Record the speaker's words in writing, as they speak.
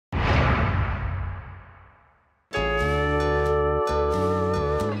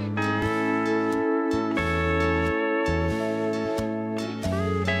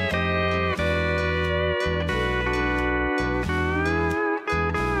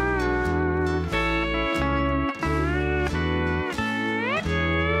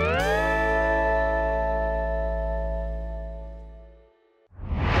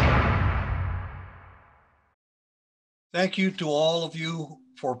Thank you to all of you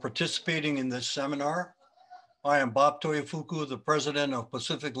for participating in this seminar. I am Bob Toyofuku, the president of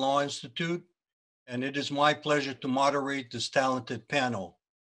Pacific Law Institute, and it is my pleasure to moderate this talented panel.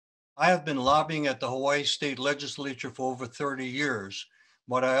 I have been lobbying at the Hawaii State Legislature for over 30 years,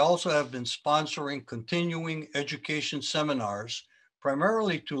 but I also have been sponsoring continuing education seminars,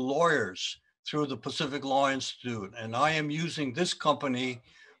 primarily to lawyers through the Pacific Law Institute, and I am using this company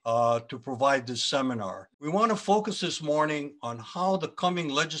to provide this seminar. We want to focus this morning on how the coming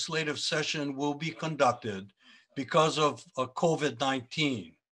legislative session will be conducted because of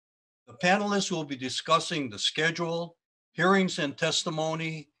COVID-19. The panelists will be discussing the schedule, hearings and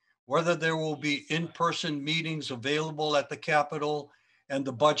testimony, whether there will be in-person meetings available at the Capitol, and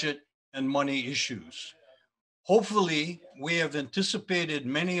the budget and money issues. Hopefully, we have anticipated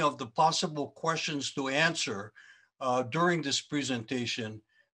many of the possible questions to answer during this presentation,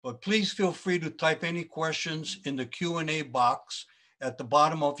 but please feel free to type any questions in the Q&A box at the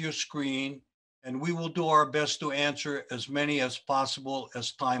bottom of your screen, and we will do our best to answer as many as possible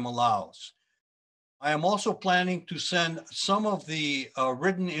as time allows. I am also planning to send some of the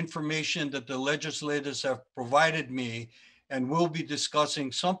written information that the legislators have provided me and will be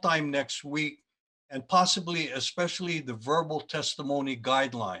discussing sometime next week, and possibly especially the verbal testimony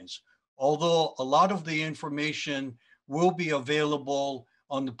guidelines, although a lot of the information will be available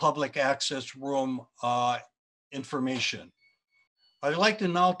on the public access room information. I'd like to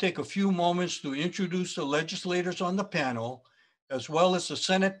now take a few moments to introduce the legislators on the panel, as well as the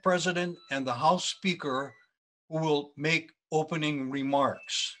Senate President and the House Speaker, who will make opening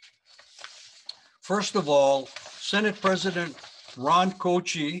remarks. First of all, Senate President Ron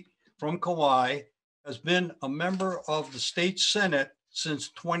Kochi from Kauai has been a member of the state Senate since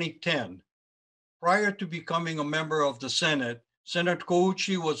 2010. Prior to becoming a member of the Senate, Senator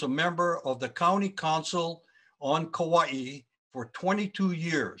Kochi was a member of the County Council on Kauai for 22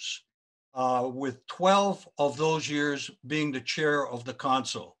 years, with 12 of those years being the chair of the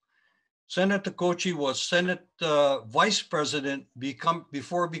council. Senator Kochi was Senate Vice President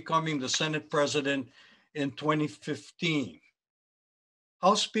before becoming the Senate President in 2015.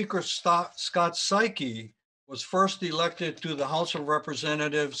 House Speaker Scott Saiki was first elected to the House of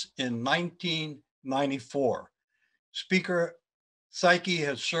Representatives in 1994. Speaker Saiki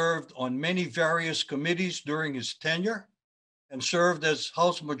has served on many various committees during his tenure and served as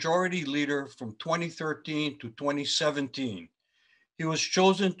House Majority Leader from 2013 to 2017. He was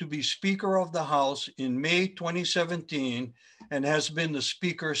chosen to be Speaker of the House in May 2017 and has been the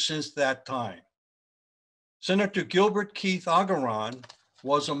Speaker since that time. Senator Gilbert Keith Agaran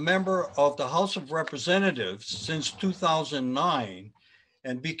was a member of the House of Representatives since 2009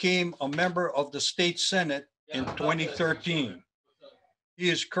 and became a member of the State Senate in 2013. He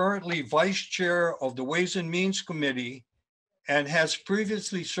is currently Vice Chair of the Ways and Means Committee and has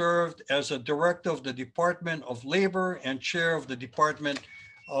previously served as a director of the Department of Labor and chair of the Department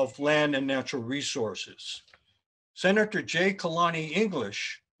of Land and Natural Resources. Senator J. Kalani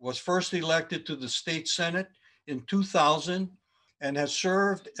English was first elected to the state Senate in 2000 and has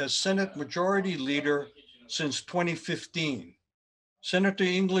served as Senate Majority Leader since 2015. Senator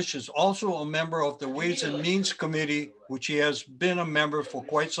English is also a member of the Ways and Means Committee, which he has been a member for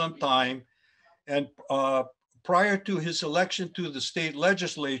quite some time. And prior to his election to the state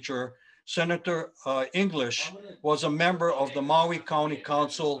legislature, Senator English was a member of the Maui County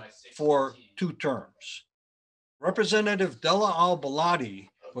Council for 2 terms. Representative Della Al-Baladi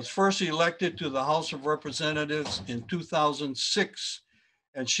was first elected to the House of Representatives in 2006,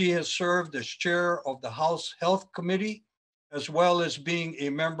 and she has served as chair of the House Health Committee, as well as being a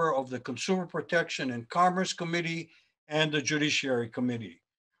member of the Consumer Protection and Commerce Committee and the Judiciary Committee.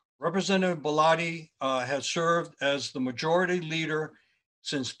 Representative Baladi has served as the Majority Leader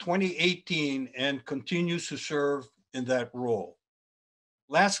since 2018 and continues to serve in that role.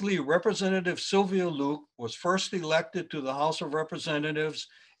 Lastly, Representative Sylvia Luke was first elected to the House of Representatives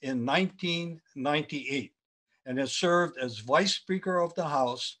in 1998 and has served as Vice Speaker of the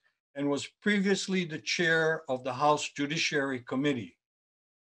House and was previously the chair of the House Judiciary Committee.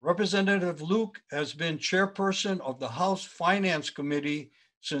 Representative Luke has been chairperson of the House Finance Committee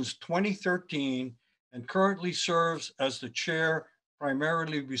since 2013 and currently serves as the chair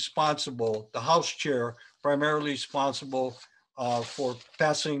primarily responsible, the House chair primarily responsible for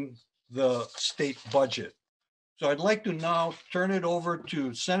passing the state budget. So I'd like to now turn it over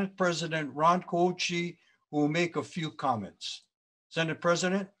to Senate President Ron Kochi, who will make a few comments. Senate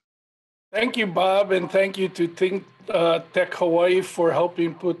President. Thank you, Bob, and thank you to ThinkTech Hawaii for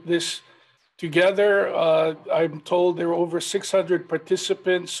helping put this together. I'm told there were over 600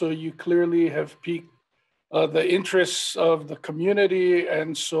 participants, so you clearly have the interests of the community.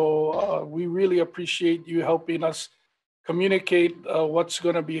 And so we really appreciate you helping us communicate what's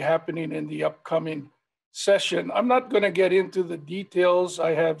going to be happening in the upcoming session. I'm not going to get into the details.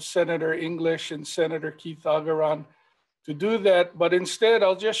 I have Senator English and Senator Keith Agaran to do that, but instead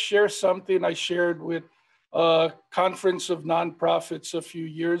I'll just share something I shared with a conference of nonprofits a few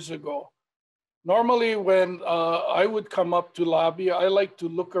years ago. Normally when I would come up to lobby, I like to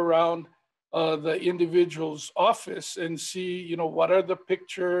look around the individual's office and see, what are the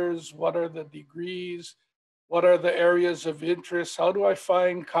pictures, what are the degrees, what are the areas of interest, how do I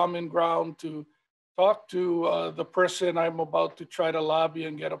find common ground to talk to the person I'm about to try to lobby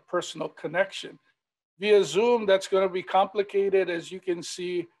and get a personal connection. Via Zoom, that's going to be complicated. As you can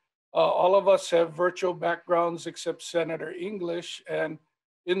see, all of us have virtual backgrounds except Senator English, and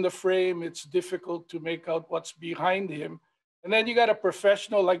in the frame, it's difficult to make out what's behind him. And then you got a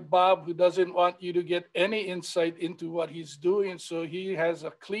professional like Bob who doesn't want you to get any insight into what he's doing. So he has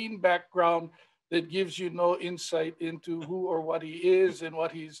a clean background that gives you no insight into who or what he is and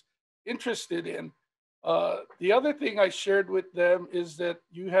what he's interested in. The other thing I shared with them is that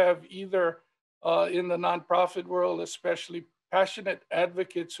you have either in the nonprofit world, especially passionate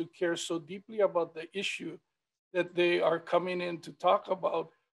advocates who care so deeply about the issue that they are coming in to talk about,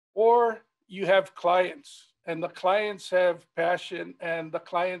 or you have clients and the clients have passion and the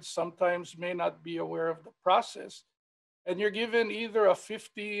clients sometimes may not be aware of the process. And you're given either a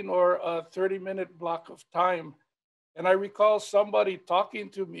 15 or a 30-minute block of time. And I recall somebody talking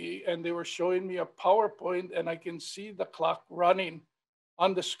to me and they were showing me a PowerPoint and I can see the clock running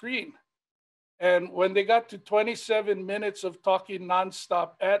on the screen. And when they got to 27 minutes of talking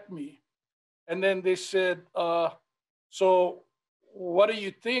nonstop at me, and then they said, so what do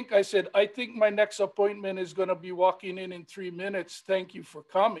you think? I said, I think my next appointment is going to be walking in 3 minutes. Thank you for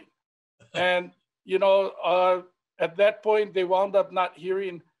coming. And, at that point, they wound up not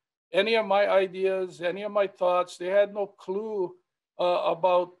hearing any of my ideas, any of my thoughts. They had no clue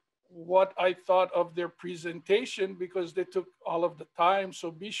about what I thought of their presentation because they took all of the time.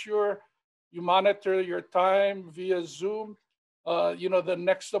 So be sure you monitor your time via Zoom. The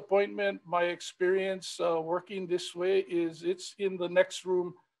next appointment, my experience working this way is it's in the next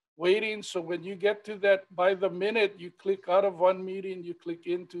room waiting. So when you get to that, by the minute you click out of one meeting, you click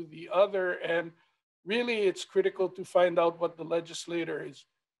into the other. And really it's critical to find out what the legislator is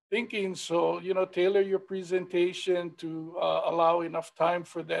thinking. So, tailor your presentation to allow enough time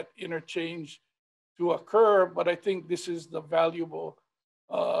for that interchange to occur. But I think this is the valuable,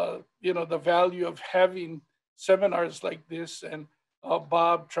 the value of having seminars like this, and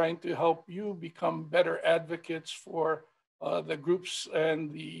Bob trying to help you become better advocates for the groups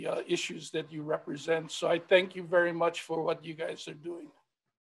and the issues that you represent. So I thank you very much for what you guys are doing.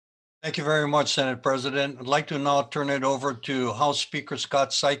 Thank you very much, Senate President. I'd like to now turn it over to House Speaker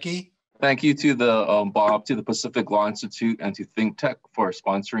Scott Saiki. Thank you to the Bob, to the Pacific Law Institute, and to ThinkTech for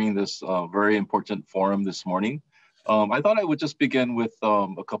sponsoring this very important forum this morning. I thought I would just begin with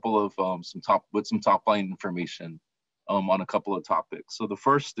a couple of some top line information on a couple of topics. So the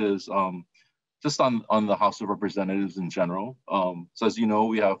first is just on the House of Representatives in general. So as you know,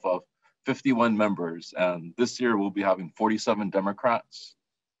 we have 51 members, and this year we'll be having 47 Democrats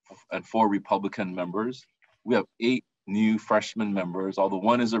and 4 Republican members. We have 8 new freshman members, although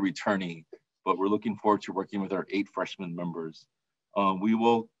one is a returnee, but we're looking forward to working with our 8 freshman members. We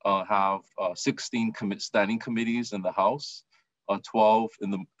will have 16 standing committees in the House. 12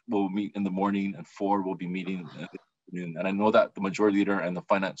 will meet in the morning, and 4 will be meeting in the afternoon. And I know that the Majority Leader and the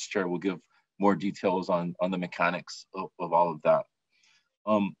Finance Chair will give more details on the mechanics of all of that.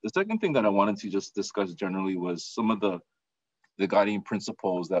 The second thing that I wanted to just discuss generally was some of the guiding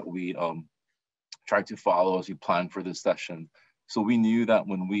principles that we tried to follow as we planned for this session. So we knew that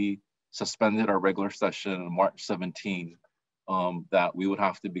when we suspended our regular session on March 17, that we would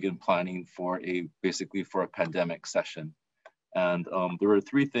have to begin planning for basically a pandemic session. And there were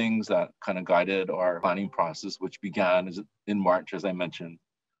 3 things that kind of guided our planning process, which began in March, as I mentioned.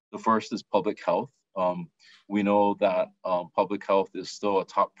 The first is public health. We know that public health is still a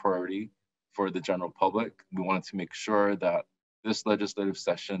top priority for the general public. We wanted to make sure that this legislative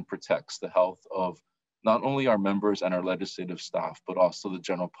session protects the health of not only our members and our legislative staff, but also the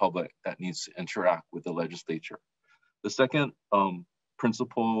general public that needs to interact with the legislature. The second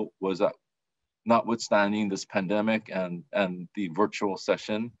principle was that notwithstanding this pandemic and the virtual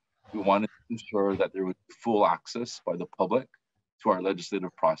session, we wanted to ensure that there was full access by the public to our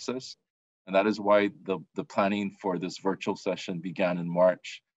legislative process. And that is why the planning for this virtual session began in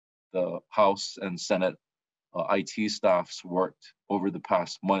March. The House and Senate IT staffs worked over the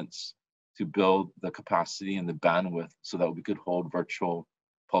past months to build the capacity and the bandwidth so that we could hold virtual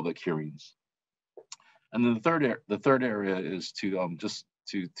public hearings. And then the third area is to just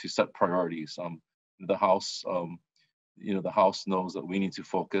to set priorities. The House, the House knows that we need to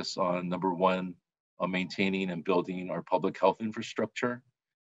focus on number one, maintaining and building our public health infrastructure,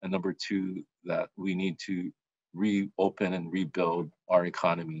 and number two, that we need to reopen and rebuild our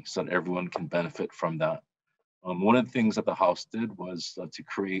economy so that everyone can benefit from that. One of the things that the House did was to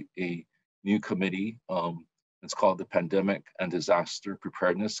create a new committee. It's called the Pandemic and Disaster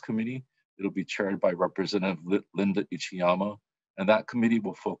Preparedness Committee. It'll be chaired by Representative Linda Ichiyama, and that committee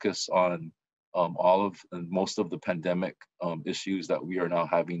will focus on all of and most of the pandemic issues that we are now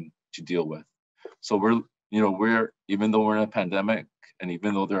having to deal with. So we're even though we're in a pandemic, and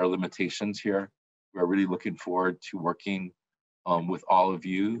even though there are limitations here, we're really looking forward to working with all of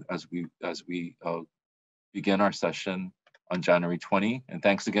you as we begin our session on January 20. And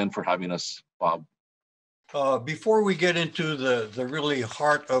thanks again for having us, Bob. Before we get into the really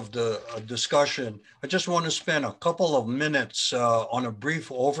heart of the discussion, I just want to spend a couple of minutes on a brief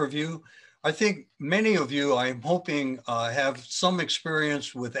overview. I think many of you, I'm hoping, have some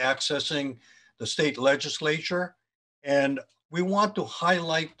experience with accessing the state legislature, and we want to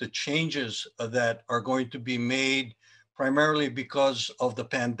highlight the changes that are going to be made primarily because of the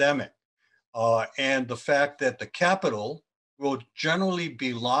pandemic and the fact that the Capitol will generally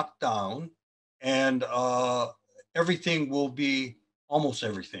be locked down, and everything will be, almost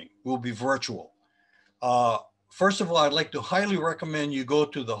everything will be virtual. First of all, I'd like to highly recommend you go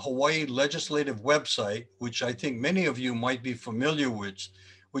to the Hawaii Legislative website, which I think many of you might be familiar with,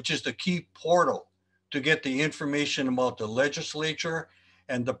 which is the key portal to get the information about the legislature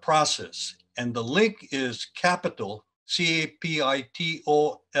and the process. And the link is Capitol,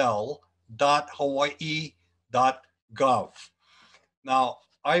 capitol.hawaii.gov. Now,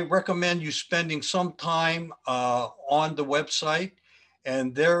 I recommend you spending some time on the website,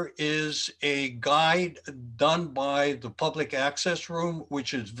 and there is a guide done by the Public Access Room,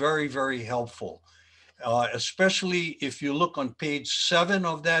 which is very, very helpful. Especially if you look on page 7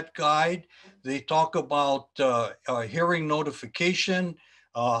 of that guide, they talk about hearing notification,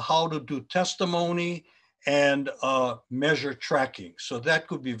 how to do testimony, and measure tracking. So that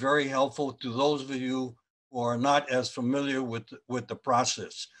could be very helpful to those of you who are not as familiar with the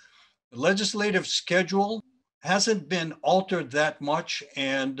process. The legislative schedule hasn't been altered that much,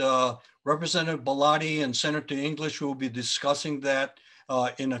 and Representative Bellotti and Senator English will be discussing that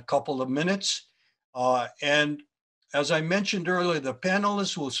in a couple of minutes. And as I mentioned earlier, the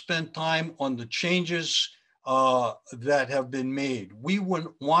panelists will spend time on the changes that have been made. We would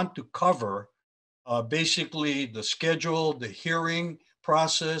want to cover basically the schedule, the hearing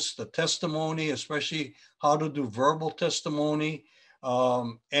process, the testimony, especially how to do verbal testimony,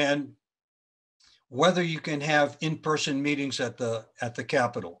 and whether you can have in-person meetings at the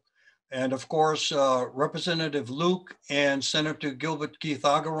Capitol. And of course, Representative Luke and Senator Gilbert Keith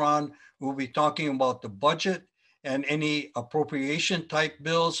Agaran will be talking about the budget and any appropriation type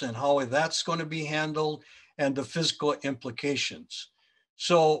bills and how that's going to be handled and the fiscal implications.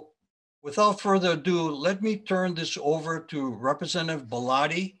 So without further ado, let me turn this over to Representative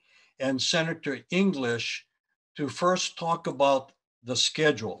Bellotti and Senator English to first talk about the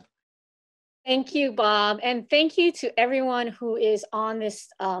schedule. Thank you, Bob. And thank you to everyone who is on this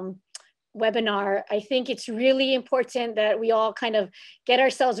webinar. I think it's really important that we all kind of get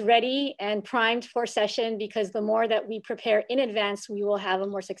ourselves ready and primed for session, because the more that we prepare in advance, we will have a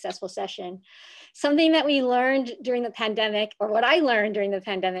more successful session. Something that we learned during the pandemic, or what I learned during the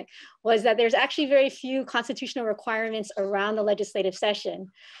pandemic, was that there's actually very few constitutional requirements around the legislative session.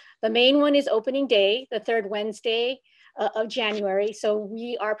 The main one is opening day, the third Wednesday of January. So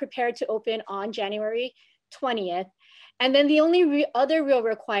we are prepared to open on January 20th. And then the only other real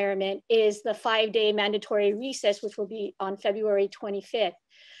requirement is the 5-day mandatory recess, which will be on February 25th.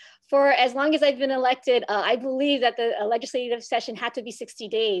 For as long as I've been elected, I believe that the legislative session had to be 60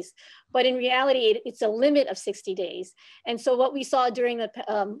 days, but in reality, it's a limit of 60 days. And so what we saw during the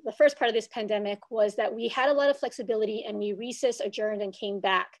first part of this pandemic was that we had a lot of flexibility, and we recessed, adjourned, and came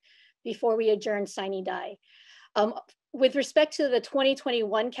back before we adjourned sine die. With respect to the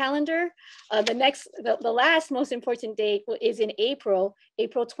 2021 calendar, the last most important date is in April.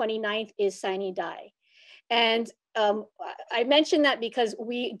 April 29th is sine die. And I mentioned that because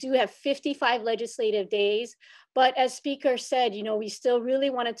we do have 55 legislative days, but as Speaker said, we still really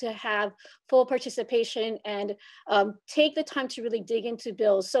wanted to have full participation and take the time to really dig into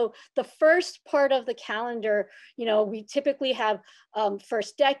bills. So the first part of the calendar, we typically have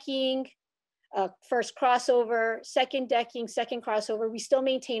first decking, first crossover, second decking, second crossover. We still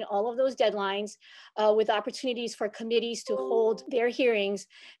maintain all of those deadlines with opportunities for committees to hold their hearings.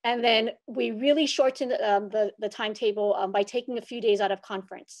 And then we really shortened the timetable by taking a few days out of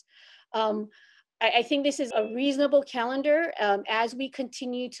conference. I think this is a reasonable calendar as we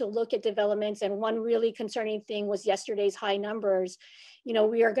continue to look at developments. And one really concerning thing was yesterday's high numbers. You know,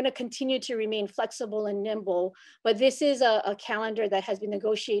 we are going to continue to remain flexible and nimble, but this is a calendar that has been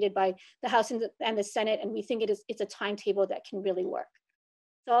negotiated by the House and the Senate, and we think it's a timetable that can really work.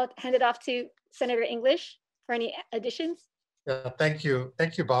 So I'll hand it off to Senator English for any additions. Yeah, thank you,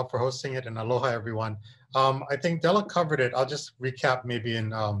 Bob, for hosting it, and aloha, everyone. I think Della covered it. I'll just recap maybe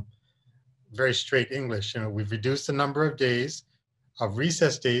in very straight English. You know, we've reduced the number of days of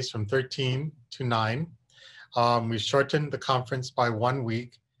recess days from 13 to 9. We've shortened the conference by 1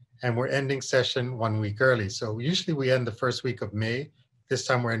 week, and we're ending session 1 week early. So usually we end the first week of May. This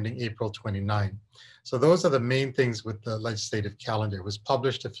time we're ending April 29. So those are the main things with the legislative calendar. It was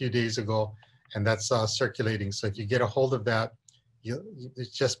published a few days ago, and that's circulating. So if you get a hold of that,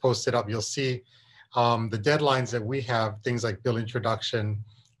 it's just posted up. You'll see the deadlines that we have, things like bill introduction,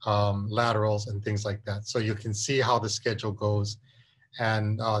 laterals, and things like that. So you can see how the schedule goes.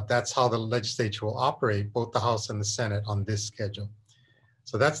 And that's how the legislature will operate, both the House and the Senate, on this schedule.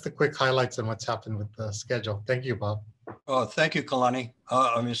 So that's the quick highlights on what's happened with the schedule. Thank you, Bob. Thank you, Kalani.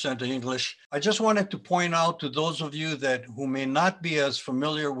 Senator English. I just wanted to point out to those of you who may not be as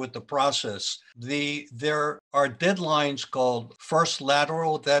familiar with the process, there are deadlines called first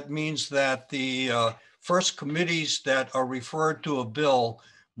lateral. That means that the first committees that are referred to a bill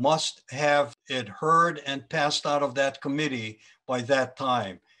must have it heard and passed out of that committee by that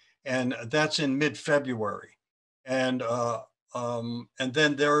time. And that's in mid-February. And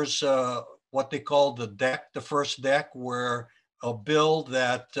then there's what they call the deck, the first deck, where a bill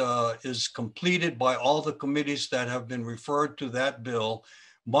that is completed by all the committees that have been referred to that bill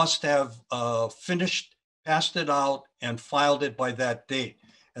must have finished, passed it out, and filed it by that date.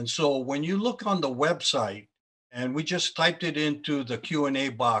 And so when you look on the website, and we just typed it into the Q&A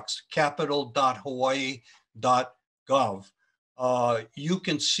box, capital.hawaii.gov, you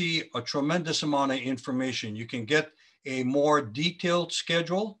can see a tremendous amount of information. You can get a more detailed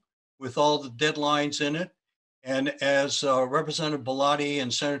schedule with all the deadlines in it. And as Representative Bellotti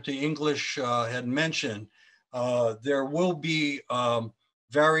and Senator English had mentioned, there will be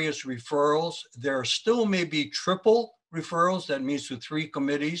various referrals. There still may be triple referrals, that means to 3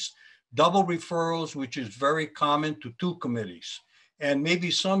 committees, double referrals, which is very common, to 2 committees, and maybe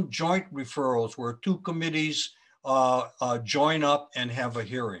some joint referrals where 2 committees join up and have a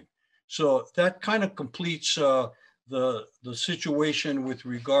hearing. So that kind of completes the situation with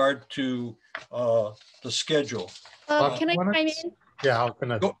regard to the schedule. Can I chime in? Yeah, I'm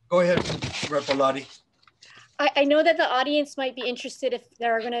gonna go ahead, Rep. Bellotti. I know that the audience might be interested if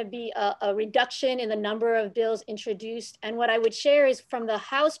there are going to be a reduction in the number of bills introduced. And what I would share is, from the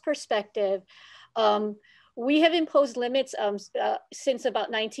House perspective, we have imposed limits since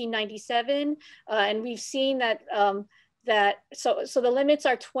about 1997, and we've seen that so the limits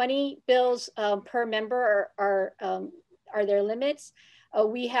are 20 bills per member are their limits.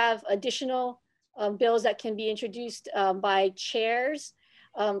 We have additional bills that can be introduced by chairs,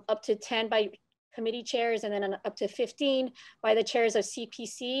 up to 10 by committee chairs, and then up to 15 by the chairs of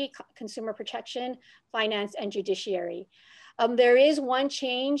CPC, Consumer Protection, Finance, and Judiciary. There is one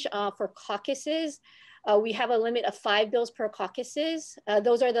change for caucuses. We have a limit of 5 bills per caucuses.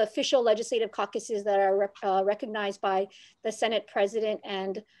 Those are the official legislative caucuses that are recognized by the Senate President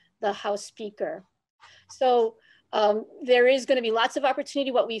and the House Speaker. So there is going to be lots of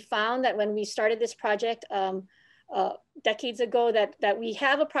opportunity. What we found that when we started this project decades ago, that we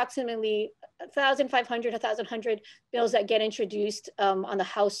have approximately 1,500, 1,100 bills that get introduced on the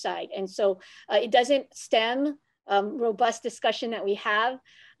House side. And so it doesn't stem robust discussion that we have.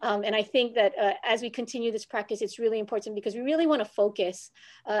 And I think that as we continue this practice, it's really important because we really want to focus,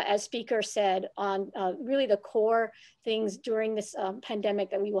 as Speaker said, on really the core things during this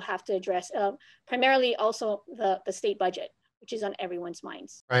pandemic that we will have to address, primarily also the state budget, which is on everyone's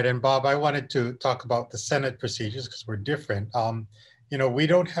minds. Right, and Bob, I wanted to talk about the Senate procedures because we're different. You know, we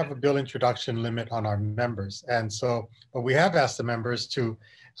don't have a bill introduction limit on our members. And so, but we have asked the members to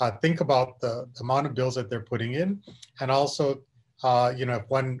think about the amount of bills that they're putting in, and also, you know, if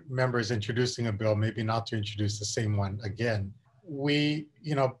one member is introducing a bill, maybe not to introduce the same one again. We,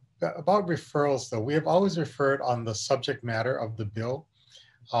 you know, about referrals though, we have always referred on the subject matter of the bill.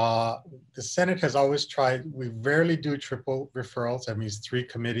 The Senate has always tried, we rarely do triple referrals, that means 3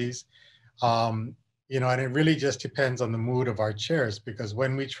 committees. You know, and it really just depends on the mood of our chairs, because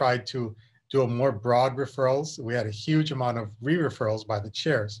when we tried to do a more broad referrals. We had a huge amount of re-referrals by the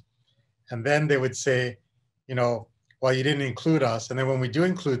chairs. And then they would say, you know, well, you didn't include us. And then when we do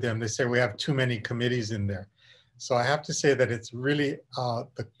include them, they say we have too many committees in there. So I have to say that it's really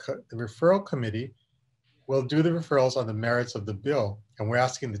the referral committee will do the referrals on the merits of the bill. And we're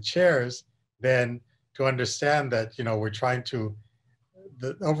asking the chairs then to understand that, you know, we're trying to,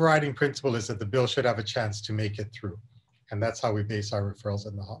 the overriding principle is that the bill should have a chance to make it through. And that's how we base our referrals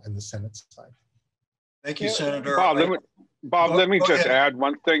in the Senate side. Thank you, Senator. Bob, let me just add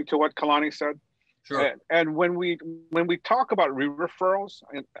one thing to what Kalani said. Sure. And when we talk about re-referrals,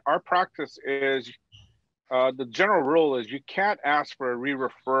 our practice is, the general rule is you can't ask for a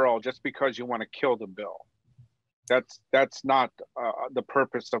re-referral just because you want to kill the bill. That's not the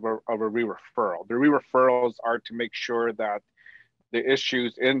purpose of a re-referral. The re-referrals are to make sure that the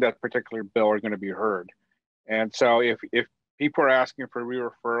issues in that particular bill are going to be heard. And so if people are asking for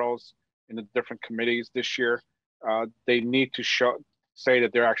re-referrals in the different committees this year, they need to say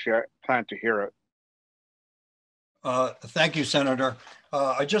that they're actually plan to hear it. Thank you, Senator.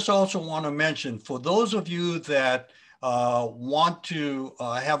 I just also want to mention, for those of you that want to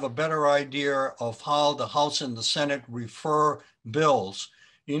have a better idea of how the House and the Senate refer bills,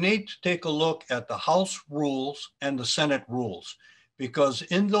 you need to take a look at the House rules and the Senate rules, because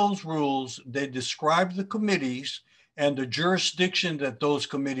in those rules, they describe the committees and the jurisdiction that those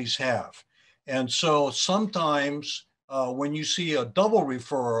committees have. And so sometimes when you see a double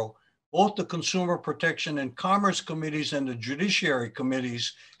referral, both the Consumer Protection and Commerce Committees and the Judiciary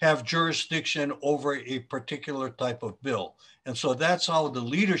Committees have jurisdiction over a particular type of bill. And so that's how the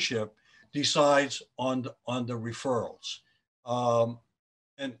leadership decides on the referrals.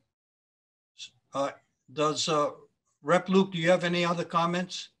 Does Rep. Luke, do you have any other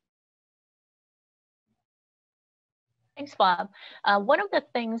comments? Thanks, Bob. One of the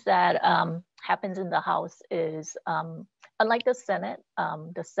things that happens in the House is, unlike the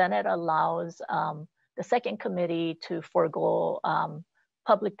Senate allows the second committee to forego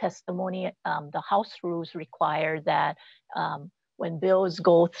public testimony. The House rules require that when bills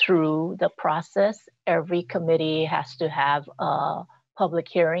go through the process, every committee has to have a public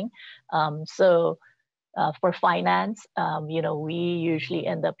hearing. For finance, you know, we usually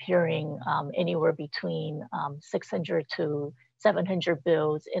end up hearing anywhere between 600 to 700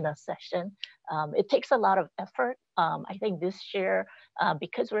 bills in a session. It takes a lot of effort. I think this year,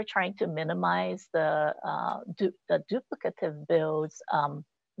 because we're trying to minimize the duplicative bills,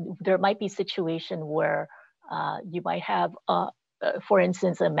 there might be a situation where you might have, for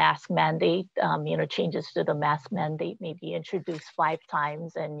instance, a mask mandate, you know, changes to the mask mandate may be introduced 5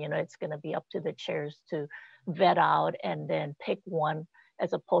 times, and, you know, it's going to be up to the chairs to vet out and then pick one,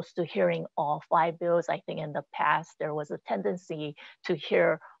 as opposed to hearing all 5 bills. I think in the past, there was a tendency to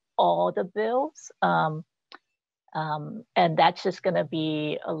hear all the bills. And that's just going to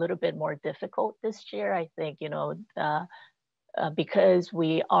be a little bit more difficult this year. I think, you know, because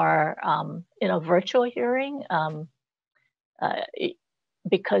we are in a virtual hearing,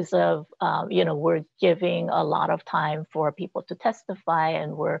 because of, you know, we're giving a lot of time for people to testify,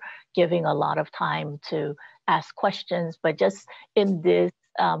 and we're giving a lot of time to ask questions. But just in this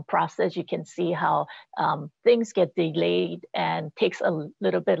process, you can see how things get delayed and takes a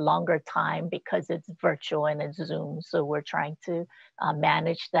little bit longer time because it's virtual and it's Zoom. So we're trying to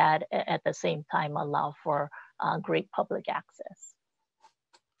manage that, at the same time allow for great public access.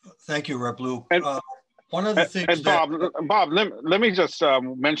 Thank you, Rep. Luke. One of the things, and Bob, let me just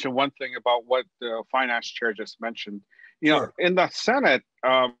mention one thing about what the finance chair just mentioned. You know, in the Senate,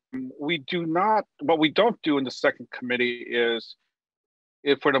 we do not, what we don't do in the second committee is,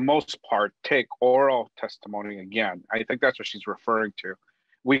 for the most part, take oral testimony again. I think that's what she's referring to.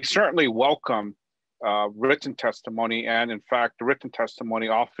 We certainly welcome written testimony, and in fact, the written testimony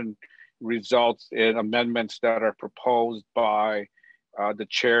often results in amendments that are proposed by the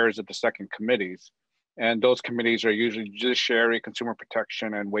chairs of the second committees. And those committees are usually Judiciary, Consumer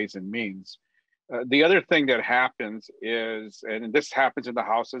Protection, and Ways and Means. The other thing that happens is, and this happens in the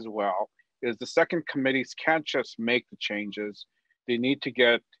House as well, is the second committees can't just make the changes. They need to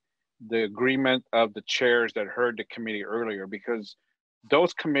get the agreement of the chairs that heard the committee earlier, because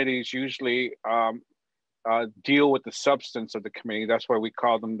those committees usually deal with the substance of the committee. That's why we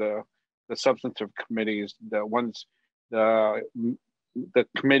call them the substantive committees, the ones, the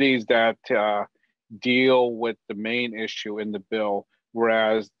committees that deal with the main issue in the bill,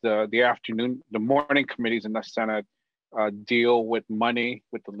 whereas the morning committees in the Senate deal with money,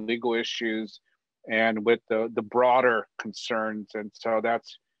 with the legal issues, and with the broader concerns. And so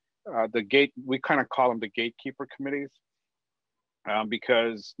that's we kind of call them the gatekeeper committees.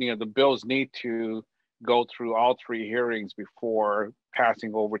 because the bills need to go through all three hearings before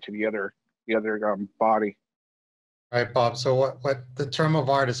passing over to the other body. Right, Bob. So what the term of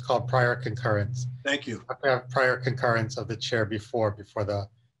art is called prior concurrence. Thank you. Have to have prior concurrence of the chair before the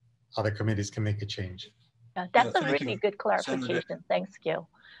other committees can make a change. Yeah, that's a really good clarification. Thanks, Gil.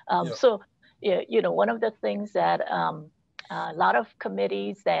 So, one of the things that a lot of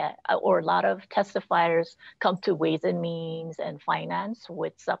committees or a lot of testifiers come to Ways and Means and Finance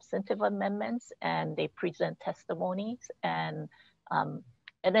with substantive amendments, and they present testimonies, and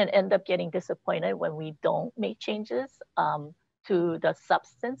then end up getting disappointed when we don't make changes to the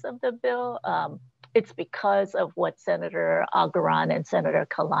substance of the bill. It's because of what Senator Agaran and Senator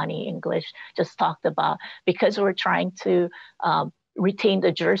Kalani English just talked about, because we're trying to retain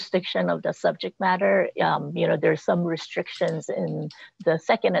the jurisdiction of the subject matter. There's some restrictions in the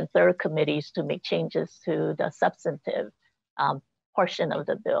second and third committees to make changes to the substantive portion of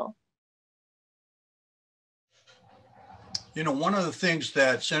the bill. One of the things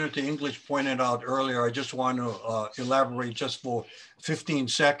that Senator English pointed out earlier, I just want to elaborate just for 15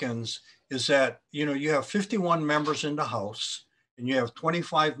 seconds, is that, you have 51 members in the House and you have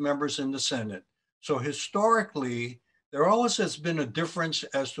 25 members in the Senate. So historically, there always has been a difference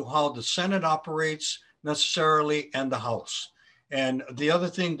as to how the Senate operates necessarily and the House. And the other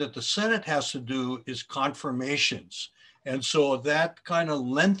thing that the Senate has to do is confirmations. And so that kind of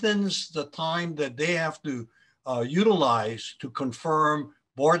lengthens the time that they have to utilize to confirm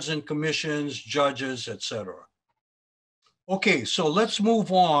boards and commissions, judges, etc. Okay, so let's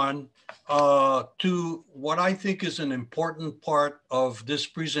move on to what I think is an important part of this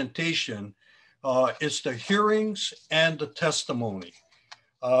presentation. It's the hearings and the testimony.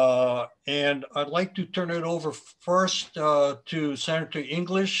 And I'd like to turn it over first to Senator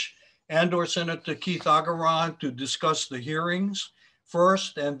English and/or Senator Keith Agaran to discuss the hearings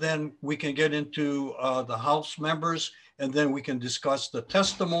first, and then we can get into the House members, and then we can discuss the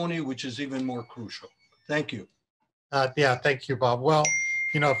testimony, which is even more crucial. Thank you. Yeah, thank you, Bob. Well,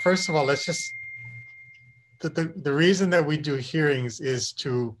 first of all, let's just, the reason that we do hearings is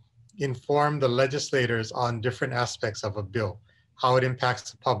to inform the legislators on different aspects of a bill, how it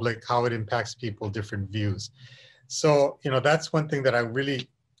impacts the public, how it impacts people, different views. So, that's one thing that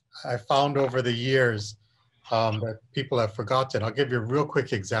I found over the years that people have forgotten. I'll give you a real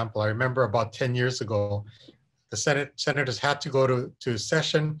quick example. I remember about 10 years ago, the senators had to go to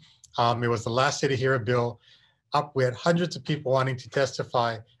session. It was the last day to hear a bill. We had hundreds of people wanting to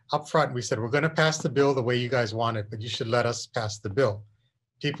testify. Up front, we said, we're going to pass the bill the way you guys want it, but you should let us pass the bill.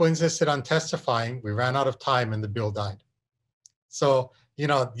 People insisted on testifying. We ran out of time and the bill died. So, you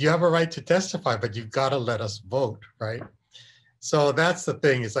have a right to testify, but you've got to let us vote, right? So that's the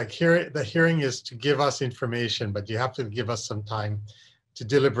thing. It's like the hearing is to give us information, but you have to give us some time to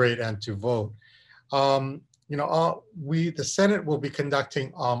deliberate and to vote. The Senate will be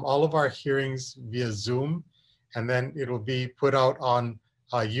conducting all of our hearings via Zoom, and then it will be put out on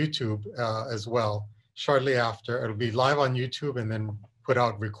YouTube as well shortly after. It'll be live on YouTube and then put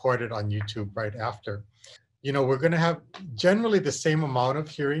out recorded on YouTube right after. We're going to have generally the same amount of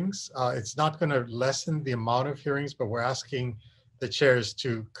hearings. It's not going to lessen the amount of hearings, but we're asking the chairs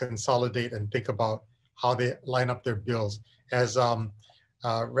to consolidate and think about how they line up their bills. As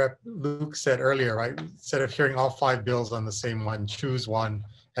Rep. Luke said earlier, right? Instead of hearing all 5 bills on the same one, choose one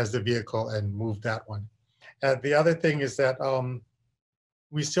as the vehicle and move that one. The other thing is that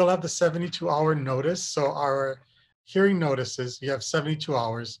we still have the 72-hour notice. So our hearing notices, you have 72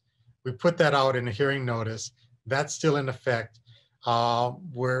 hours. We put that out in a hearing notice. That's still in effect.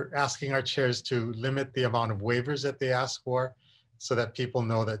 We're asking our chairs to limit the amount of waivers that they ask for so that people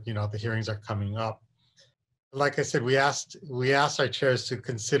know that, the hearings are coming up. Like I said, we asked our chairs to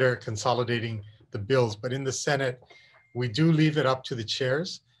consider consolidating the bills, but in the Senate, we do leave it up to the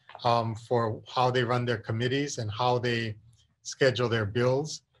chairs for how they run their committees and how they schedule their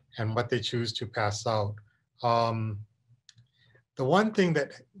bills and what they choose to pass out. The one thing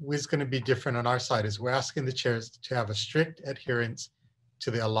that is going to be different on our side is we're asking the chairs to have a strict adherence to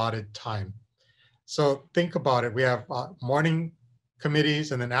the allotted time. So think about it. We have morning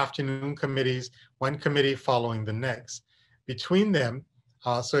committees and then afternoon committees, one committee following the next. Between them,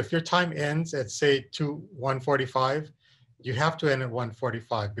 so if your time ends at say 1:45, you have to end at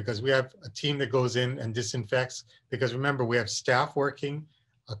 1:45 because we have a team that goes in and disinfects, because remember, we have staff working,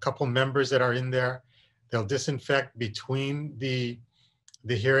 a couple members that are in there. They'll disinfect between the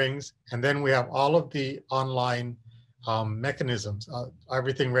hearings, and then we have all of the online mechanisms,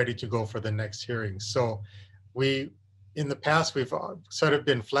 everything ready to go for the next hearing. So in the past, we've sort of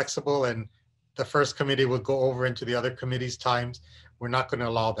been flexible and the first committee will go over into the other committees' times. We're not going to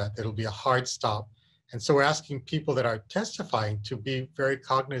allow that. It'll be a hard stop. And so we're asking people that are testifying to be very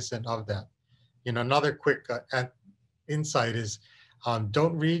cognizant of that. You know, another quick insight is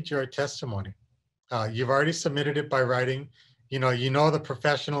don't read your testimony. You've already submitted it by writing. You know the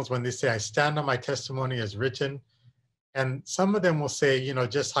professionals when they say, I stand on my testimony as written. And some of them will say,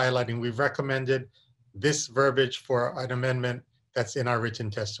 just highlighting, we've recommended this verbiage for an amendment that's in our written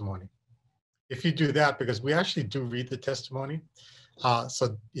testimony. If you do that, because we actually do read the testimony,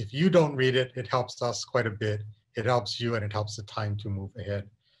 so if you don't read it, it helps us quite a bit. It helps you and it helps the time to move ahead.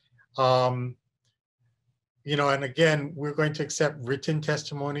 And again, we're going to accept written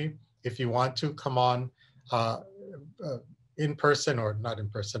testimony. If you want to come on in person or not in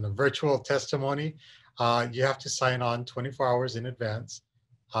person, a virtual testimony, you have to sign on 24 hours in advance.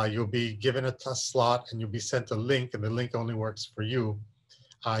 You'll be given a slot and you'll be sent a link, and the link only works for you.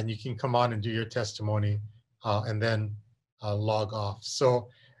 And you can come on and do your testimony and then log off. So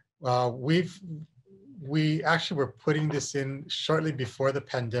we actually were putting this in shortly before the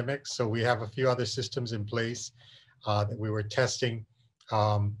pandemic. So we have a few other systems in place that we were testing,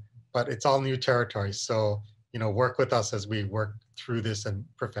 but it's all new territory. So, work with us as we work through this and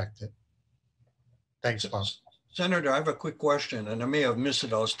perfect it. Thanks, Bob. Senator, I have a quick question, and I may have missed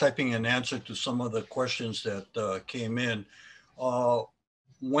it. I was typing an answer to some of the questions that came in.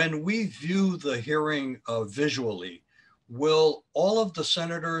 When we view the hearing visually, will all of the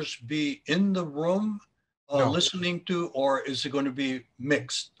senators be in the room No. listening to, or is it going to be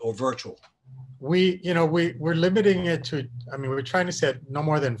mixed or virtual? We're limiting it to, we're trying to set no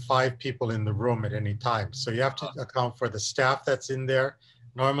more than 5 people in the room at any time. So you have to account for the staff that's in there,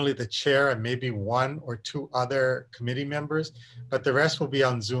 normally the chair and maybe 1 or 2 other committee members, but the rest will be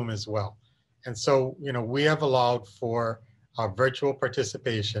on Zoom as well. And so, we have allowed for virtual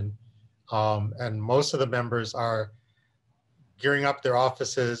participation, and most of the members are gearing up their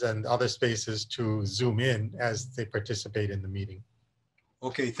offices and other spaces to Zoom in as they participate in the meeting.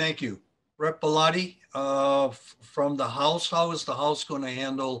 Okay, thank you. Rep. Bellotti, from the House, how is the House going to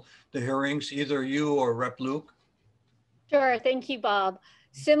handle the hearings, either you or Rep. Luke? Sure, thank you, Bob.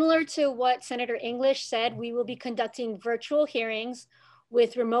 Similar to what Senator English said, we will be conducting virtual hearings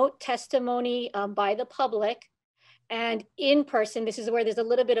with remote testimony by the public, and in person. This is where there's a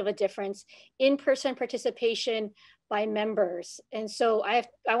little bit of a difference, in-person participation by members. And so I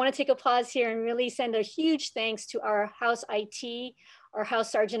want to take a pause here and really send a huge thanks to our House IT, our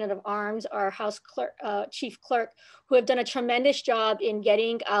House Sergeant of Arms, our House Clerk, Chief Clerk, who have done a tremendous job in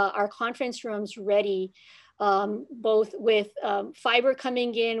getting our conference rooms ready, both with fiber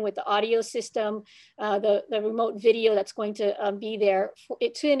coming in, with the audio system, the remote video that's going to be there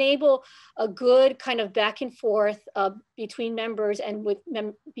to enable a good kind of back and forth between members and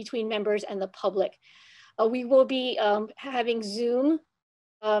between members and the public. We will be having Zoom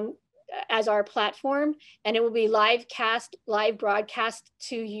as our platform, and it will be live broadcast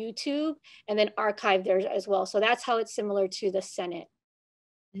to YouTube and then archived there as well. So that's how it's similar to the Senate.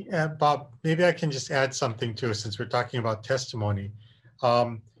 Yeah, Bob, maybe I can just add something to it since we're talking about testimony.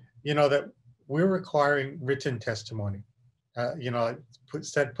 That we're requiring written testimony.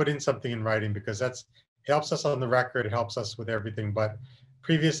 Put in something in writing, because that's helps us on the record. It helps us with everything. But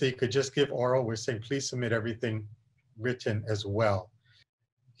previously, you could just give oral. We're saying please submit everything written as well.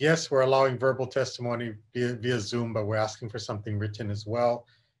 Yes, we're allowing verbal testimony via Zoom, but we're asking for something written as well.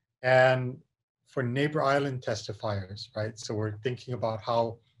 And for neighbor island testifiers, right? So we're thinking about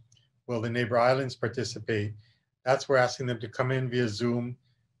how will the neighbor islands participate. That's we're asking them to come in via Zoom.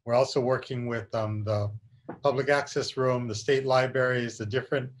 We're also working with the public access room, the state libraries, the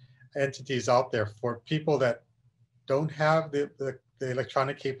different entities out there for people that don't have the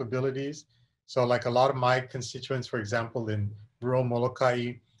electronic capabilities. So like a lot of my constituents, for example, in rural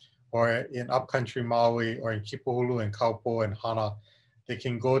Molokai or in upcountry Maui or in Kipahulu and Kaupo and Hana, they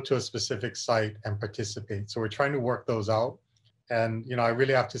can go to a specific site and participate. So we're trying to work those out. And, I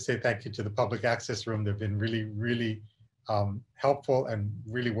really have to say thank you to the public access room. They've been really, really helpful and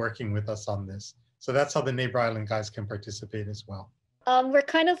really working with us on this. So that's how the neighbor island guys can participate as well. We're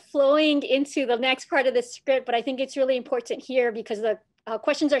kind of flowing into the next part of the script, but I think it's really important here because the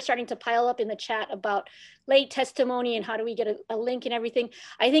questions are starting to pile up in the chat about late testimony and how do we get a link and everything.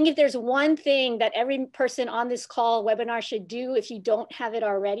 I think if there's one thing that every person on this call webinar should do, if you don't have it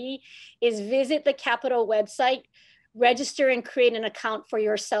already, is visit the Capitol website, register and create an account for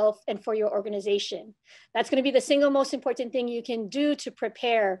yourself and for your organization. That's going to be the single most important thing you can do to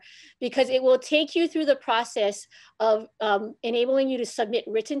prepare, because it will take you through the process of enabling you to submit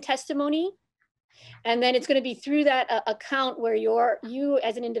written testimony, And then it's going to be through that account where you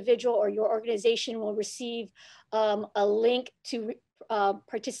as an individual or your organization will receive a link to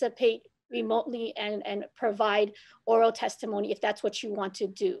participate remotely and provide oral testimony if that's what you want to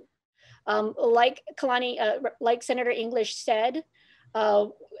do. Like Kalani, like Senator English said,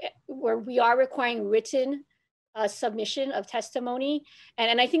 where we are requiring written submission of testimony.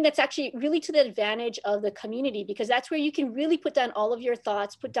 And I think that's actually really to the advantage of the community, because that's where you can really put down all of your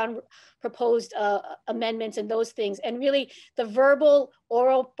thoughts, put down proposed amendments and those things. And really the verbal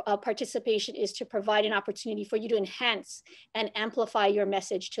oral participation is to provide an opportunity for you to enhance and amplify your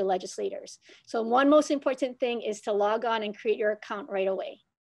message to legislators. So one most important thing is to log on and create your account right away.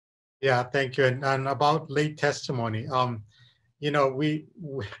 Yeah, thank you. And about late testimony, you know, we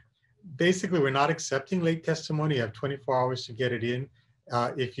basically, we're not accepting late testimony. You have 24 hours to get it in.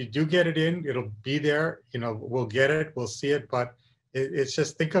 If you do get it in, it'll be there. You know, we'll get it, we'll see it, but it's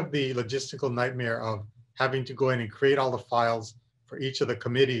just, think of the logistical nightmare of having to go in and create all the files for each of the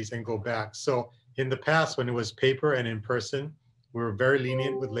committees and go back. So in the past, when it was paper and in person, we were very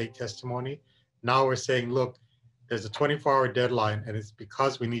lenient with late testimony. Now we're saying, look, there's a 24-hour deadline, and it's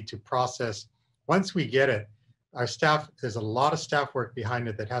because we need to process. Once we get it, our staff, there's a lot of staff work behind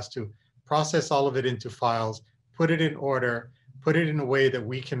it that has to process all of it into files, put it in order, put it in a way that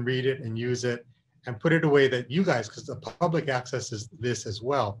we can read it and use it, and put it away that you guys, because the public accesses this as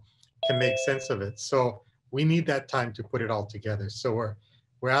well, can make sense of it. So we need that time to put it all together. So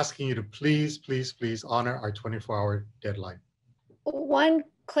we're asking you to please, please, please honor our 24-hour deadline. One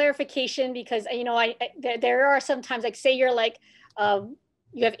clarification, because you know, there are sometimes, like say you're like,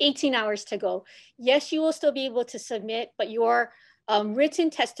 you have 18 hours to go. Yes, you will still be able to submit, but your written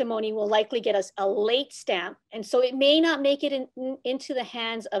testimony will likely get us a late stamp. And so it may not make it into the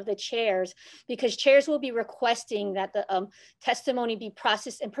hands of the chairs, because chairs will be requesting that the testimony be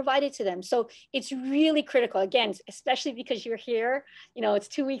processed and provided to them. So it's really critical, again, especially because you're here, you know, it's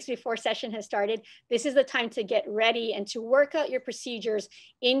 2 weeks before session has started. This is the time to get ready and to work out your procedures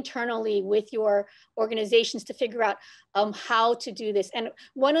internally with your organizations to figure out how to do this. And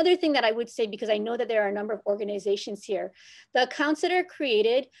one other thing that I would say, because I know that there are a number of organizations here, the accounts that are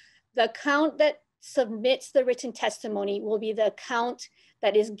created, the account that submits the written testimony will be the account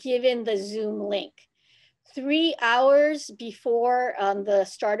that is given the Zoom link. 3 hours before the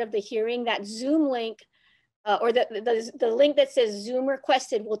start of the hearing, that Zoom link or the link that says Zoom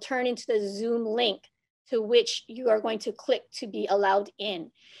requested will turn into the Zoom link to which you are going to click to be allowed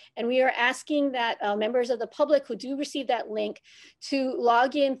in. And we are asking that members of the public who do receive that link to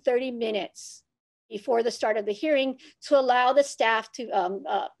log in 30 minutes before the start of the hearing to allow the staff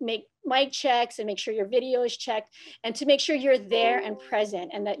to make mic checks and make sure your video is checked and to make sure you're there and present,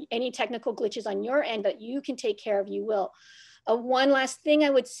 and that any technical glitches on your end that you can take care of, you will. One last thing I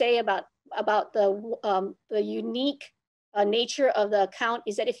would say about the unique nature of the account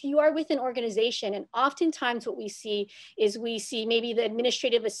is that if you are with an organization, and oftentimes what we see is maybe the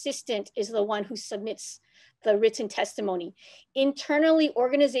administrative assistant is the one who submits the written testimony. Internally,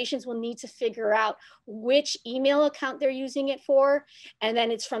 organizations will need to figure out which email account they're using it for, and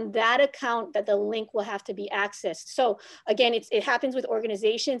then it's from that account that the link will have to be accessed. So again, it happens with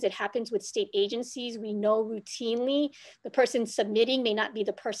organizations, it happens with state agencies. We know routinely the person submitting may not be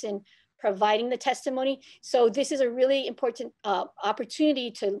the person providing the testimony. So this is a really important opportunity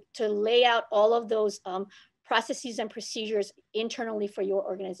to lay out all of those processes and procedures internally for your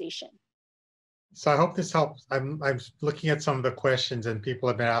organization. So I hope this helps. I'm looking at some of the questions, and people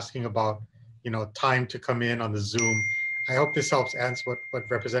have been asking about, you know, time to come in on the Zoom. I hope this helps answer what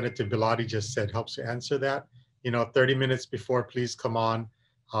Representative Biladi just said, helps to answer that. You know, 30 minutes before, please come on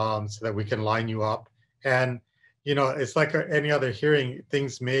so that we can line you up. And, you know, it's like any other hearing,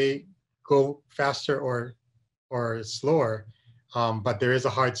 things may go faster or slower, but there is a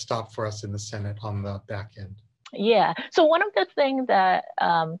hard stop for us in the Senate on the back end. Yeah. So one of the things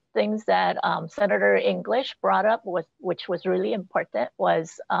that Senator English brought up, which was really important,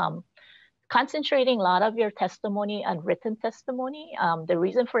 was concentrating a lot of your testimony on written testimony. The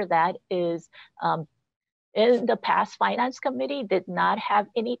reason for that is in the past, Finance Committee did not have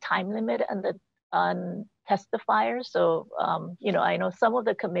any time limit on testifiers. So, you know, I know some of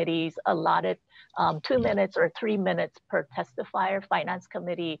the committees allotted 2 minutes or 3 minutes per testifier. Finance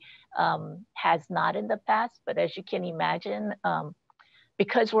Committee has not in the past, but as you can imagine,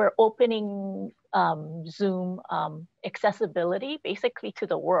 because we're opening Zoom accessibility basically to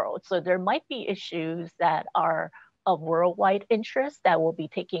the world. So there might be issues that are of worldwide interest that will be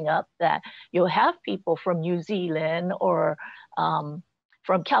taking up, that you'll have people from New Zealand or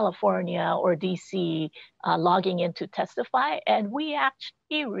from California or DC logging in to testify. And we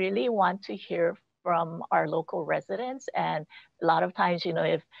actually really want to hear from our local residents. And a lot of times,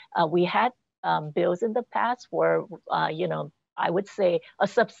 if we had bills in the past where, I would say a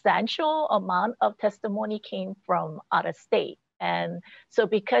substantial amount of testimony came from out of state. And so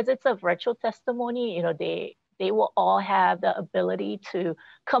because it's a virtual testimony, they will all have the ability to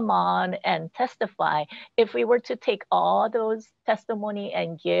come on and testify. If we were to take all those testimony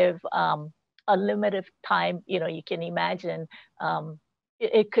and give a limited time, you can imagine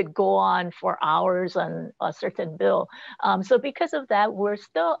it could go on for hours on a certain bill. So because of that, we're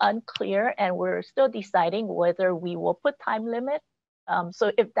still unclear and we're still deciding whether we will put time limit.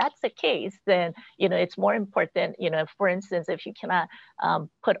 So if that's the case, then, it's more important, for instance, if you cannot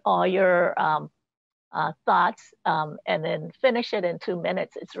put all your thoughts and then finish it in 2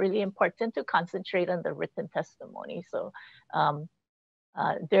 minutes, it's really important to concentrate on the written testimony. So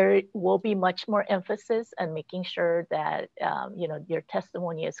there will be much more emphasis on making sure that your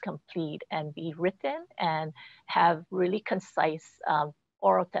testimony is complete and be written and have really concise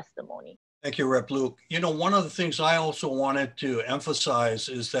oral testimony. Thank you, Rep. Luke. One of the things I also wanted to emphasize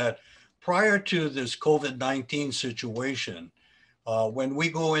is that prior to this COVID-19 situation, when we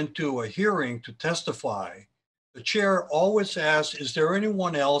go into a hearing to testify, the chair always asks, is there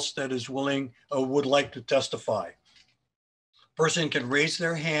anyone else that is willing or would like to testify? Person can raise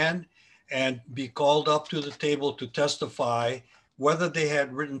their hand and be called up to the table to testify, whether they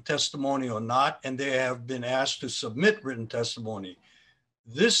had written testimony or not, and they have been asked to submit written testimony.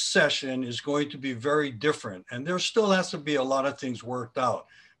 This session is going to be very different, and there still has to be a lot of things worked out.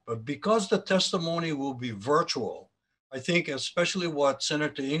 But because the testimony will be virtual, I think especially what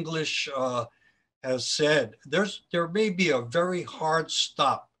Senator English has said, there may be a very hard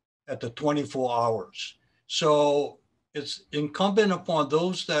stop at the 24 hours. So it's incumbent upon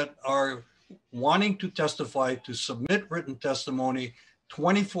those that are wanting to testify to submit written testimony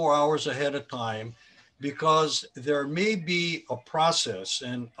 24 hours ahead of time, because there may be a process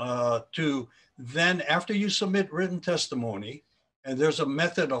and to then, after you submit written testimony, and there's a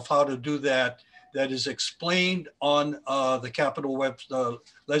method of how to do that that is explained on the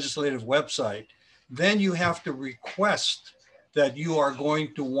legislative website, then you have to request that you are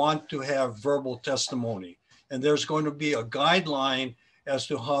going to want to have verbal testimony. And there's going to be a guideline as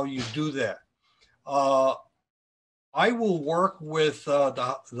to how you do that. I will work with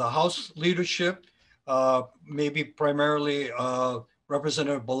the House leadership, maybe primarily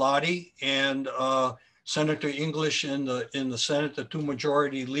Representative Bellotti and Senator English in the Senate, the two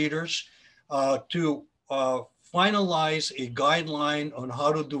majority leaders, to finalize a guideline on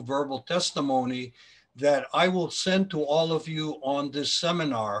how to do verbal testimony that I will send to all of you on this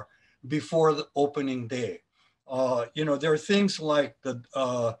seminar before the opening day. There are things like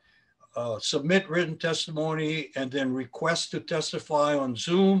the submit written testimony and then request to testify on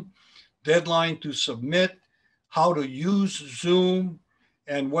Zoom, deadline to submit, how to use Zoom,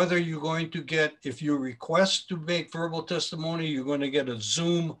 and whether you're going to get, if you request to make verbal testimony, you're going to get a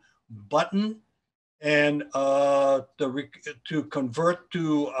Zoom button, and to convert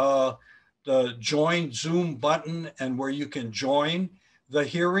to the join Zoom button, and where you can join the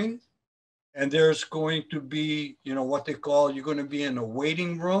hearing. And there's going to be, what they call, you're going to be in a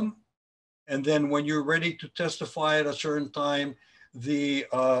waiting room. And then when you're ready to testify at a certain time, the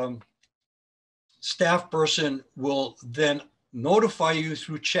staff person will then notify you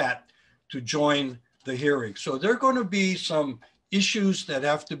through chat to join the hearing. So there are going to be some issues that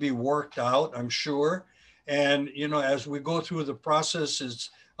have to be worked out, I'm sure. And, as we go through the process,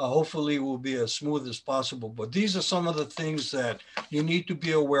 it's hopefully will be as smooth as possible. But these are some of the things that you need to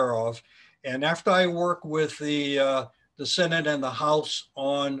be aware of. And after I work with the Senate and the House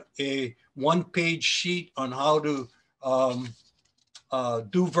on a one-page sheet on how to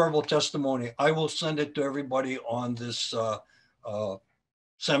do verbal testimony, I will send it to everybody on this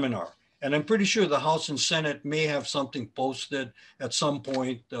seminar. And I'm pretty sure the House and Senate may have something posted at some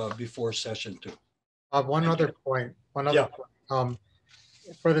point before session 2. One other point.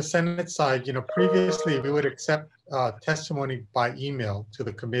 For the Senate side, previously we would accept testimony by email to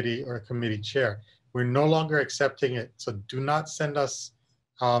the committee or committee chair. We're no longer accepting it. So do not send us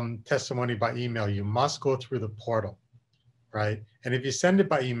testimony by email. You must go through the portal, right? And if you send it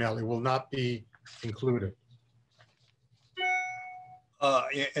by email, it will not be included.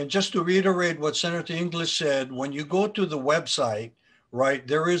 And just to reiterate what Senator English said, when you go to the website, right,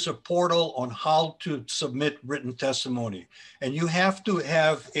 there is a portal on how to submit written testimony. And you have to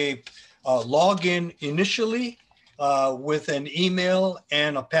have a login initially with an email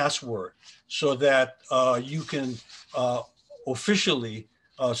and a password so that you can officially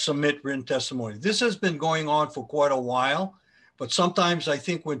submit written testimony. This has been going on for quite a while, but sometimes I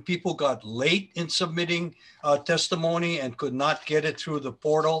think when people got late in submitting testimony and could not get it through the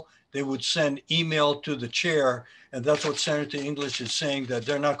portal, they would send email to the chair, and that's what Senator English is saying, that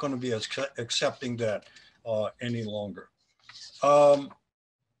they're not going to be accepting that any longer. Bob,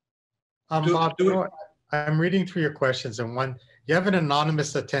 I'm reading through your questions, and one, you have an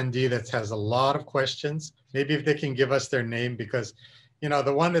anonymous attendee that has a lot of questions. Maybe if they can give us their name, because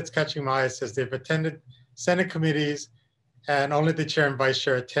the one that's catching my eye says they've attended Senate committees and only the chair and vice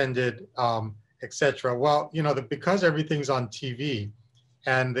chair attended, etc. Well, because everything's on TV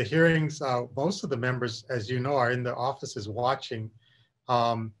and the hearings, most of the members, as you know, are in the offices watching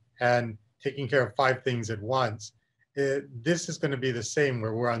and taking care of 5 things at once. This is going to be the same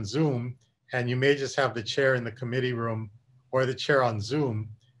where we're on Zoom, and you may just have the chair in the committee room or the chair on Zoom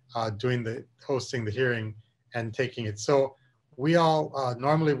hosting the hearing and taking it. So we all,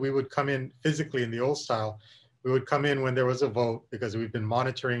 normally we would come in physically in the old style. We would come in when there was a vote because we've been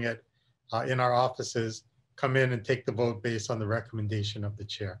monitoring it in our offices, come in and take the vote based on the recommendation of the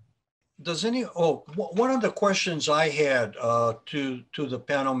chair. One of the questions I had to the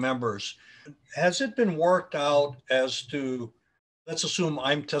panel members, has it been worked out as to, let's assume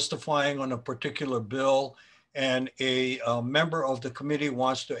I'm testifying on a particular bill and a member of the committee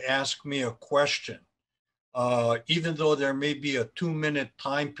wants to ask me a question, even though there may be a 2-minute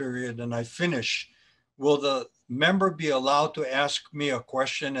time period and I finish, will the member be allowed to ask me a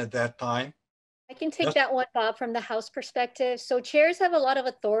question at that time? I can take that one, Bob, from the House perspective. So chairs have a lot of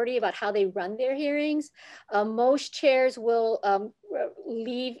authority about how they run their hearings. Most chairs will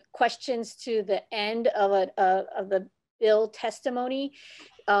leave questions to the end of the bill testimony.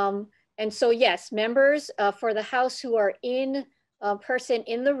 And so yes, members for the House who are in person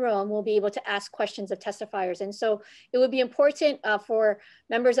in the room will be able to ask questions of testifiers. And so it would be important for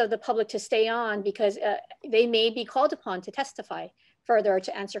members of the public to stay on because they may be called upon to testify further or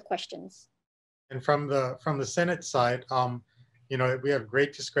to answer questions. And from the Senate side, we have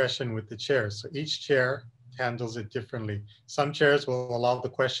great discretion with the chairs. So each chair handles it differently. Some chairs will allow the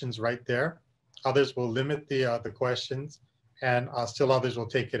questions right there. Others will limit the questions, and still others will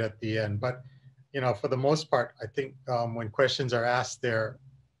take it at the end. But for the most part, I think when questions are asked there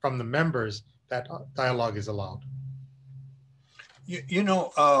from the members, that dialogue is allowed.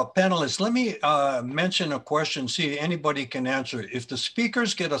 Panelists, let me mention a question, see if anybody can answer it. If the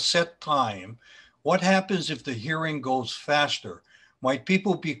speakers get a set time, what happens if the hearing goes faster? Might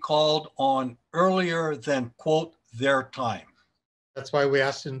people be called on earlier than, quote, their time? That's why we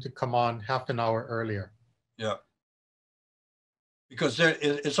asked them to come on half an hour earlier. Yeah. Because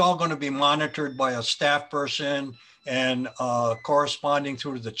it's all going to be monitored by a staff person and corresponding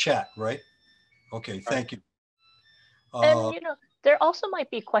through the chat, right? Okay, thank you. And there also might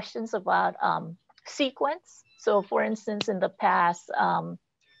be questions about sequence. So for instance, in the past,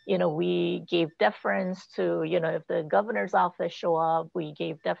 we gave deference to, if the governor's office show up, we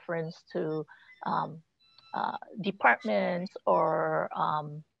gave deference to departments or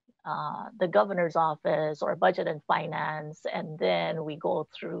the governor's office or budget and finance, and then we go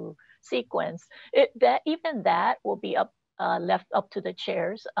through sequence. Even that will be left up to the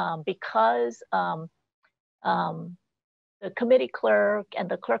chairs because the committee clerk and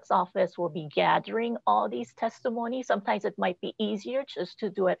the clerk's office will be gathering all these testimonies. Sometimes it might be easier just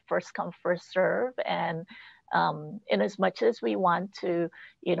to do it first come, first serve. And in as much as we want to,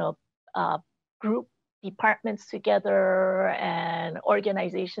 group departments together and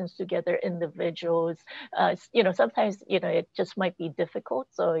organizations together, individuals, sometimes, it just might be difficult.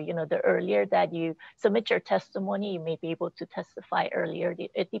 So, the earlier that you submit your testimony, you may be able to testify earlier.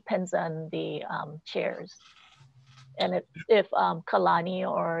 It depends on the chairs. And if Kalani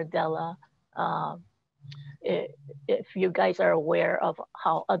or Della, if you guys are aware of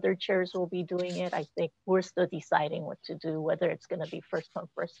how other chairs will be doing it, I think we're still deciding what to do, whether it's going to be first come,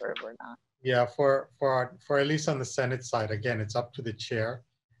 first serve or not. Yeah, for at least on the Senate side, again, it's up to the chair.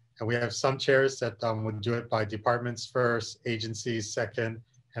 And we have some chairs that would do it by departments first, agencies second,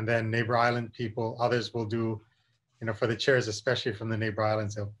 and then neighbor island people. Others will do, for the chairs, especially from the neighbor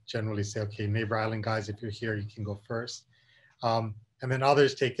islands, they'll generally say, okay, neighbor island guys, if you're here, you can go first. And then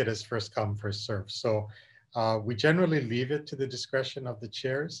others take it as first come, first serve. So we generally leave it to the discretion of the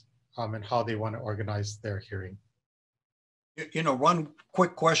chairs and how they want to organize their hearing. One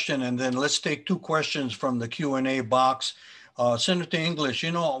quick question, and then let's take 2 questions from the Q&A box. Senator English,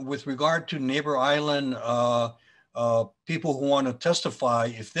 with regard to neighbor island people who want to testify,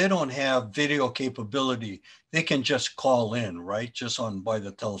 if they don't have video capability, they can just call in, right? Just by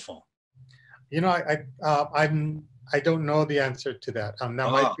the telephone. I'm I don't know the answer to that. That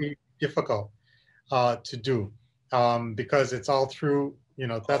might be difficult to do because it's all through,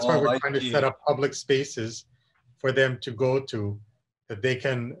 that's why we're trying to set up public spaces for them to go to, that they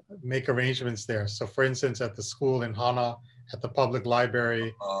can make arrangements there. So for instance, at the school in Hana, at the public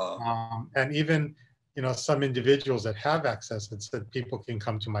library, and even, some individuals that have access and said people can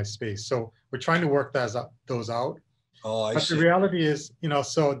come to my space. So we're trying to work those out. But the reality is,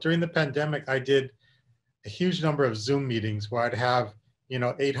 so during the pandemic, I did a huge number of Zoom meetings where I'd have,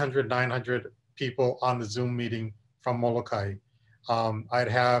 800, 900 people on the Zoom meeting from Molokai. I'd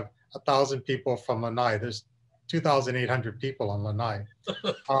have 1,000 people from Lanai. There's 2,800 people on Lanai.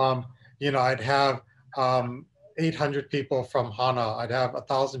 I'd have 800 people from Hana. I'd have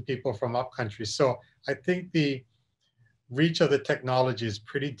 1,000 people from upcountry. So I think the reach of the technology is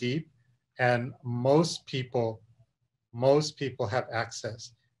pretty deep, and most people have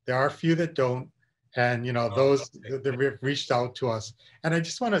access. There are a few that don't, and those that reached out to us. And I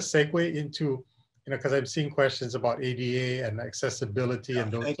just want to segue into, because I'm seeing questions about ADA and accessibility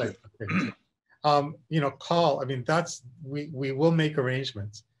and those types of things. Call. I mean, we will make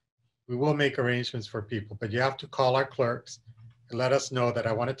arrangements. We will make arrangements for people, but you have to call our clerks and let us know that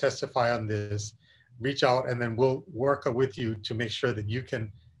I want to testify on this. Reach out, and then we'll work with you to make sure that you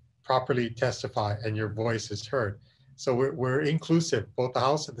can properly testify and your voice is heard. So we're inclusive, both the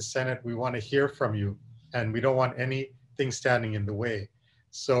House and the Senate. We want to hear from you, and we don't want anything standing in the way.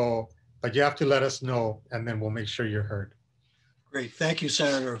 So, but you have to let us know, and then we'll make sure you're heard. Great, thank you,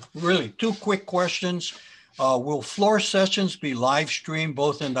 Senator. Really, 2 quick questions. Will floor sessions be live streamed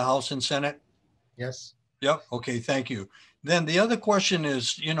both in the House and Senate? Yes. Yep, okay, thank you. Then the other question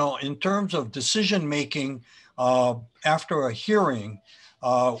is, in terms of decision-making after a hearing,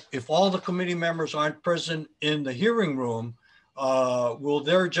 if all the committee members aren't present in the hearing room, will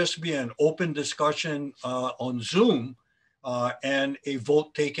there just be an open discussion on Zoom and a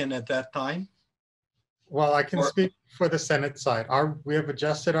vote taken at that time? Well, I can speak for the Senate side. We have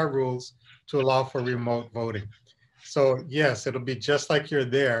adjusted our rules to allow for remote voting. So yes, it'll be just like you're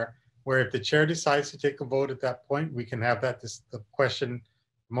there, where if the chair decides to take a vote at that point, we can have that, the question,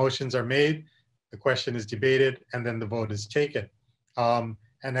 motions are made, the question is debated, and then the vote is taken. And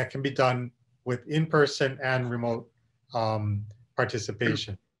that can be done with in-person and remote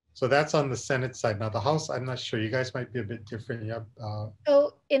participation. So that's on the Senate side. Now the House, I'm not sure. You guys might be a bit different. Yeah.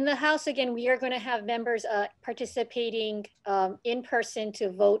 So in the House, again, we are going to have members participating in person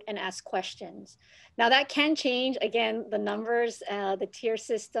to vote and ask questions. Now that can change. Again, the numbers, the tier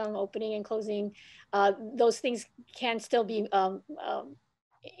system, opening and closing, those things can still be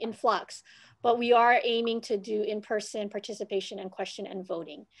in flux. But we are aiming to do in-person participation and question and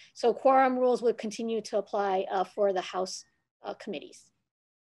voting. So quorum rules would continue to apply for the House committees.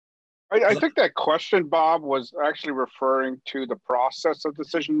 I think that question, Bob, was actually referring to the process of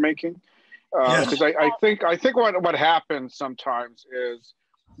decision making, because I think what happens sometimes is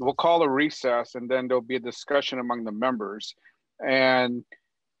we'll call a recess and then there'll be a discussion among the members, and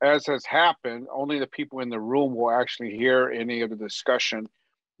as has happened, only the people in the room will actually hear any of the discussion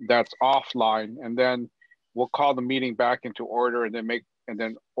that's offline, and then we'll call the meeting back into order and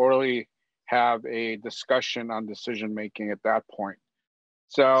then orally have a discussion on decision making at that point.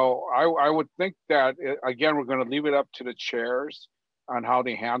 So I would think that, again, we're going to leave it up to the chairs on how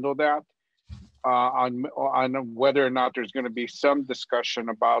they handle that, on whether or not there's going to be some discussion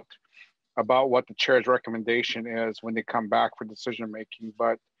about what the chair's recommendation is when they come back for decision making.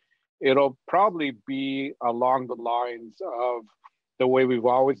 But it'll probably be along the lines of the way we've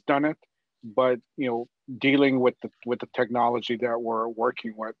always done it, but dealing with the technology that we're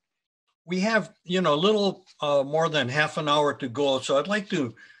working with. We have, a little more than half an hour to go, so I'd like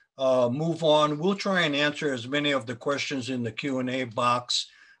to move on. We'll try and answer as many of the questions in the Q&A box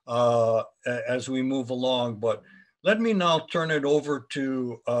as we move along, but let me now turn it over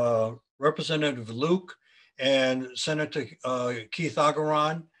to Representative Luke and Senator Keith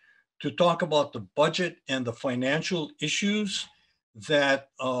Agaran to talk about the budget and the financial issues that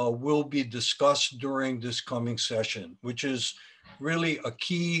will be discussed during this coming session, which is really a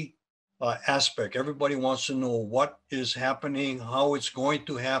key aspect. Everybody wants to know what is happening, how it's going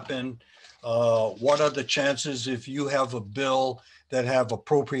to happen, what are the chances if you have a bill that have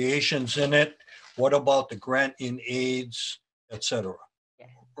appropriations in it, what about the grant in aids, etc.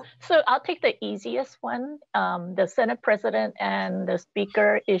 So I'll take the easiest one. The Senate President and the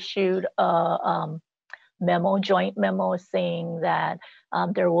Speaker issued a joint memo saying that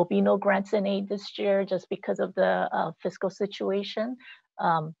there will be no grants in aid this year just because of the fiscal situation.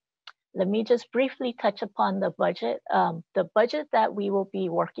 Let me just briefly touch upon the budget. The budget that we will be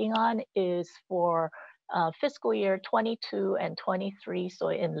working on is for fiscal year 22 and 23. So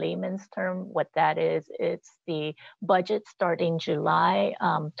in layman's term, what that is, it's the budget starting July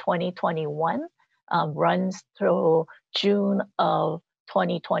 2021, runs through June of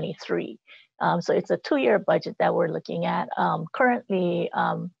 2023. So it's a 2-year budget that we're looking at. Currently,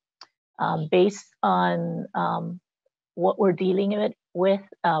 based on what we're dealing with,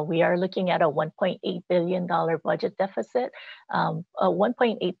 we are looking at a $1.8 billion budget deficit. A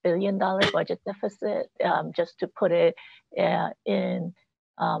 $1.8 billion budget deficit, just to put it in,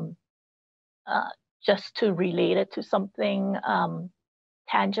 just to relate it to something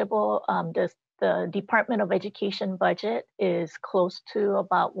tangible, the Department of Education budget is close to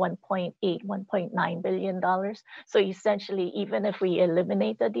about $1.8, $1.9 billion. So essentially, even if we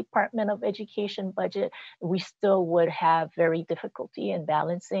eliminate the Department of Education budget, we still would have very difficulty in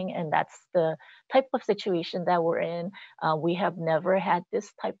balancing. And that's the type of situation that we're in. We have never had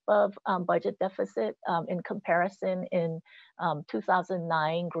this type of budget deficit in comparison in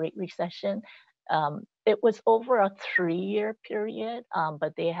 2009 Great Recession. It was over a 3-year period,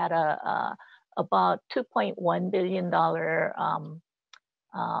 but they had about $2.1 billion,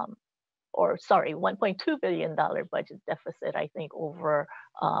 $1.2 billion budget deficit, I think, over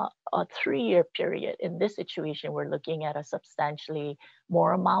a 3-year period. In this situation, we're looking at a substantially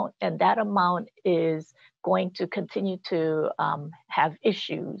more amount, and that amount is going to continue to have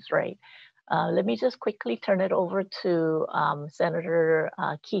issues, right? Let me just quickly turn it over to Senator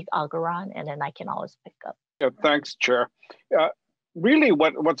Keith Algaran, and then I can always pick up. Yeah, thanks, Chair. Really,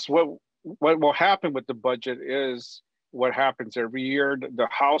 what will happen with the budget is what happens every year. The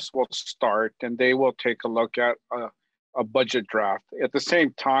House will start and they will take a look at a budget draft. At the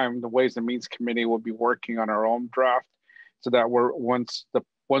same time, the Ways and Means Committee will be working on our own draft, so that once the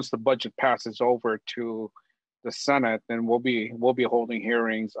budget passes over to the Senate, then we'll be holding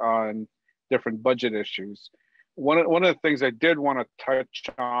hearings on different budget issues. One of the things I did want to touch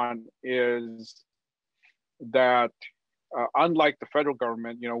on is that unlike the federal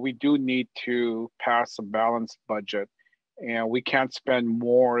government, we do need to pass a balanced budget, and we can't spend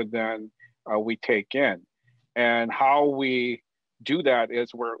more than we take in. And how we do that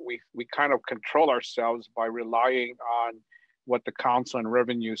is we kind of control ourselves by relying on what the Council on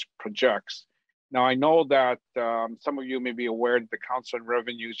Revenues projects. Now, I know that some of you may be aware that the Council on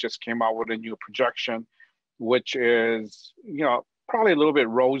Revenues just came out with a new projection, which is, probably a little bit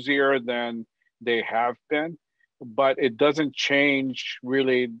rosier than they have been, but it doesn't change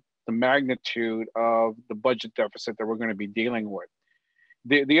really the magnitude of the budget deficit that we're going to be dealing with.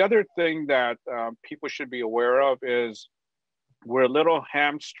 The other thing that people should be aware of is we're a little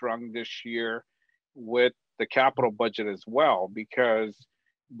hamstrung this year with the capital budget as well, because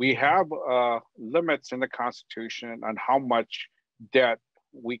we have limits in the Constitution on how much debt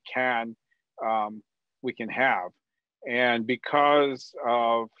we can have. And because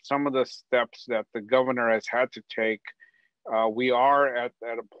of some of the steps that the governor has had to take, we are at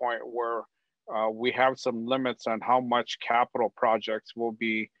a point where we have some limits on how much capital projects will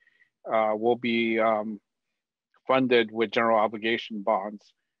be funded with general obligation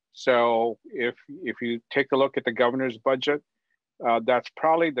bonds. So if you take a look at the governor's budget, that's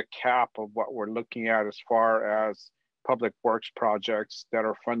probably the cap of what we're looking at as far as public works projects that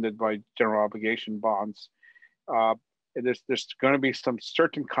are funded by general obligation bonds. There's going to be some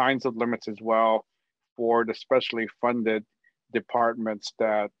certain kinds of limits as well for the specially funded departments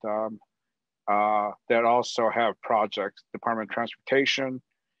that also have projects. Department of Transportation,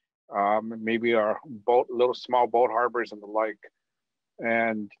 maybe our little small boat harbors and the like.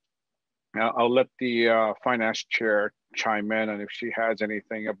 And I'll let the finance chair chime in, and if she has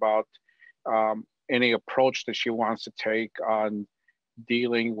anything about any approach that she wants to take on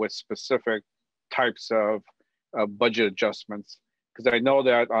dealing with specific types of budget adjustments. Because I know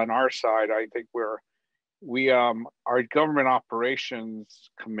that on our side, I think our government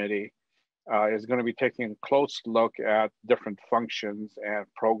operations committee is going to be taking a close look at different functions and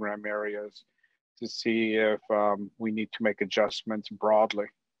program areas to see if we need to make adjustments broadly.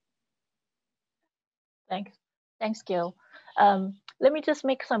 Thanks, Gil. Let me just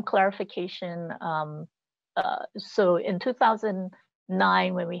make some clarification. So in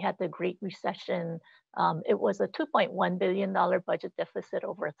 2009, when we had the Great Recession, it was a $2.1 billion budget deficit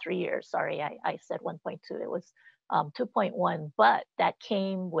over 3 years. Sorry, I said 1.2. It was 2.1, but that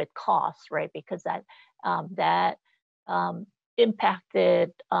came with costs, right? Because that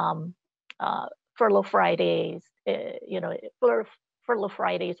impacted furlough Fridays, Furlough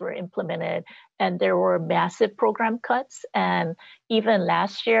Fridays were implemented, and there were massive program cuts. And even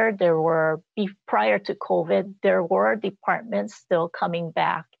last year, prior to COVID, there were departments still coming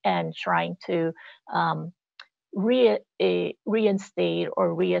back and trying to reinstate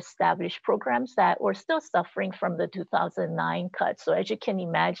or reestablish programs that were still suffering from the 2009 cuts. So as you can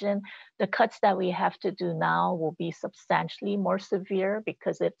imagine, the cuts that we have to do now will be substantially more severe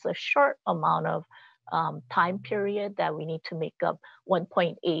because it's a short amount of time period that we need to make up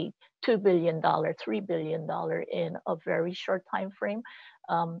 1.8, $2 billion, $3 billion in a very short time frame.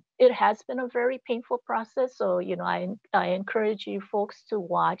 It has been a very painful process. So, you know, I encourage you folks to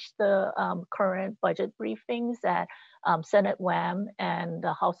watch the current budget briefings that Senate WAM and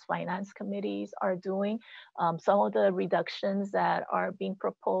the House Finance Committees are doing. Some of the reductions that are being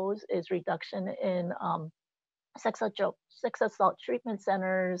proposed is reduction in sex assault treatment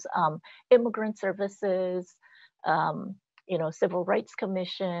centers, immigrant services, you know, Civil Rights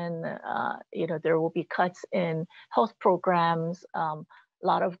Commission. You know, there will be cuts in health programs, a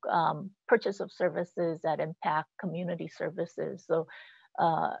lot of purchase of services that impact community services. So,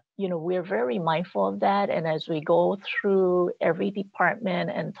 you know, we're very mindful of that. And as we go through every department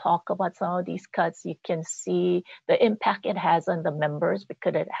and talk about some of these cuts, you can see the impact it has on the members,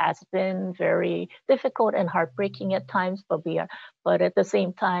 because it has been very difficult and heartbreaking at times, but at the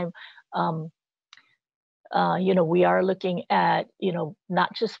same time, you know, we are looking at, you know,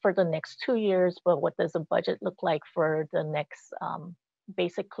 not just for the next 2 years, but what does the budget look like for the next,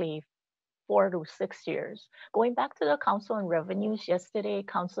 basically 4 to 6 years. Going back to the Council on Revenues, yesterday,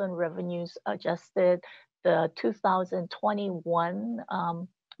 Council on Revenues adjusted the 2021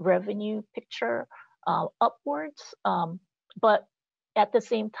 revenue picture upwards. But at the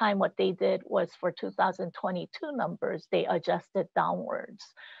same time, what they did was for 2022 numbers, they adjusted downwards.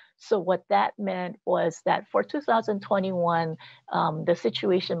 So what that meant was that for 2021, the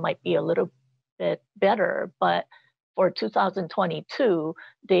situation might be a little bit better, but for 2022,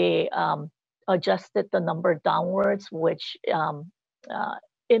 they adjusted the number downwards, which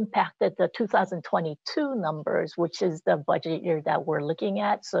impacted the 2022 numbers, which is the budget year that we're looking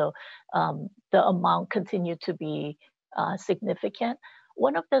at. So the amount continued to be significant.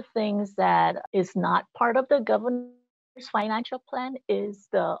 One of the things that is not part of the governor's financial plan is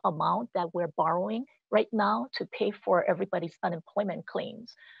the amount that we're borrowing right now to pay for everybody's unemployment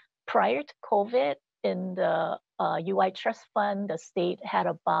claims. Prior to COVID, in the UI Trust Fund, the state had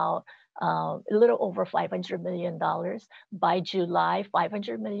about a little over $500 million. By July,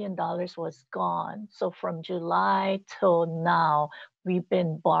 $500 million was gone. So from July till now, we've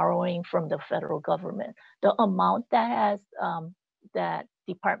been borrowing from the federal government. The amount that that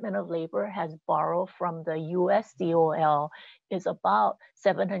Department of Labor has borrowed from the US DOL is about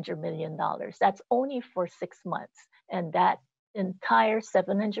 $700 million. That's only for 6 months. And that entire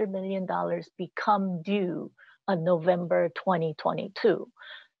 $700 million become due on November 2022.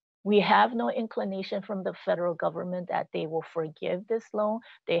 We have no inclination from the federal government that they will forgive this loan.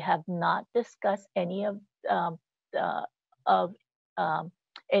 They have not discussed any of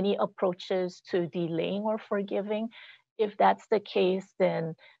any approaches to delaying or forgiving. If that's the case,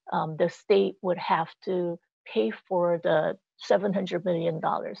 then the state would have to pay for the $700 million.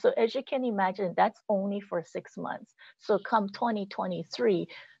 So as you can imagine, that's only for 6 months. So come 2023,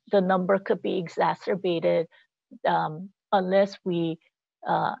 the number could be exacerbated unless we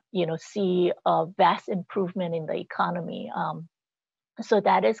you know, see a vast improvement in the economy. So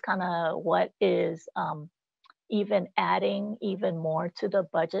that is kind of what is even adding even more to the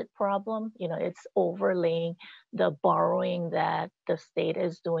budget problem. You know, it's overlaying the borrowing that the state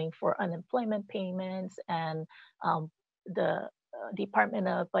is doing for unemployment payments, and the Department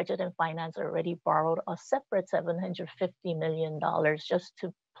of Budget and Finance already borrowed a separate $750 million just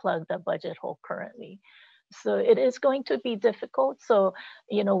to plug the budget hole currently. So it is going to be difficult. So,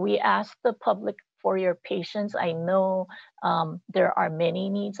 you know, we ask the public for your patience. I know there are many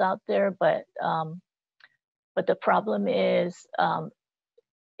needs out there, but the problem is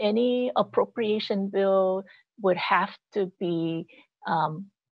any appropriation bill would have to be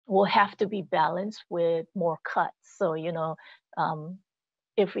will have to be balanced with more cuts. So, you know,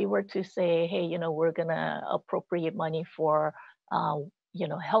 if we were to say, hey, you know, we're gonna appropriate money for, you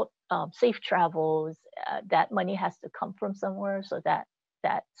know, health, safe travels, that money has to come from somewhere. So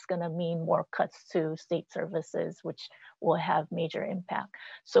that's gonna mean more cuts to state services, which will have major impact.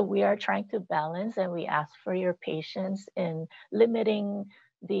 So we are trying to balance, and we ask for your patience in limiting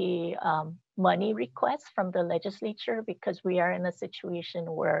the money requests from the legislature, because we are in a situation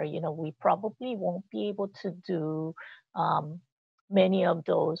where, you know, we probably won't be able to do many of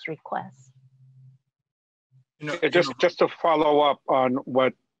those requests. Just to follow up on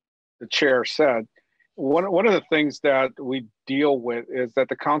what the chair said, one of the things that we deal with is that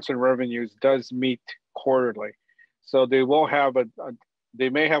the Council on Revenues does meet quarterly, so they will have they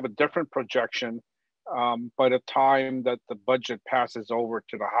may have a different projection by the time that the budget passes over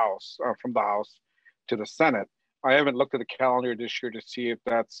to the House, from the House to the Senate. I haven't looked at the calendar this year to see if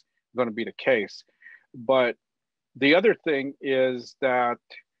that's going to be the case, but the other thing is that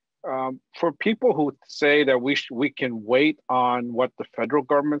for people who say that we can wait on what the federal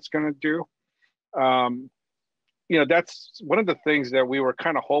government's going to do, that's one of the things that we were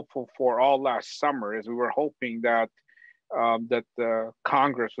kind of hopeful for all last summer. Is we were hoping that that the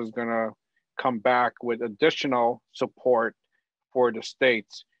Congress was going to come back with additional support for the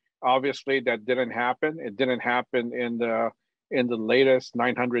states. Obviously, that didn't happen. It didn't happen in the latest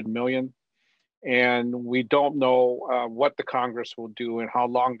 900 million. And we don't know what the Congress will do and how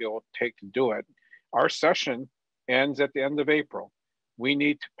long they will take to do it. Our session ends at the end of April. We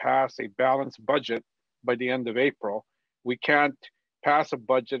need to pass a balanced budget by the end of April. We can't pass a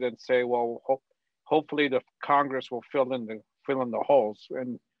budget and say, well, hopefully the Congress will fill in the holes.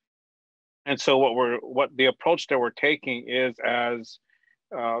 And so what the approach that we're taking is, as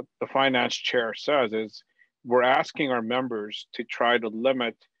the finance chair says, is we're asking our members to try to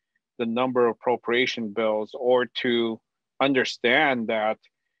limit the number of appropriation bills, or to understand that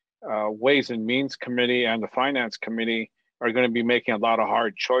Ways and Means Committee and the Finance Committee are going to be making a lot of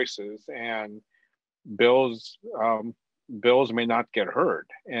hard choices, and bills may not get heard.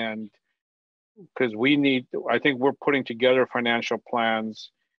 And because I think we're putting together financial plans,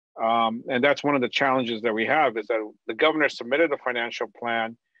 and that's one of the challenges that we have, is that the governor submitted a financial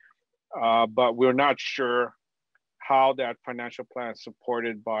plan, but we're not sure how that financial plan is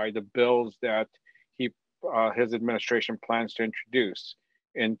supported by the bills that his administration plans to introduce,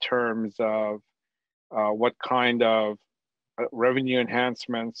 in terms of what kind of revenue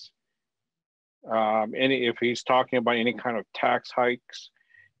enhancements, if he's talking about any kind of tax hikes,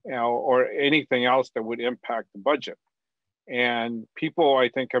 or anything else that would impact the budget. And people, I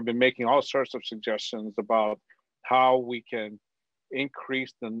think, have been making all sorts of suggestions about how we can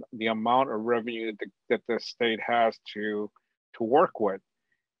increase the amount of revenue that the state has to work with.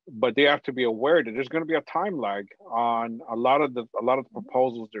 But they have to be aware that there's going to be a time lag on a lot of the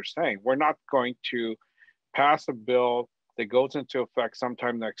proposals they're saying. We're not going to pass a bill that goes into effect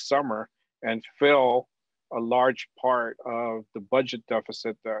sometime next summer and fill a large part of the budget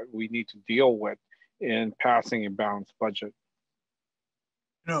deficit that we need to deal with in passing a balanced budget.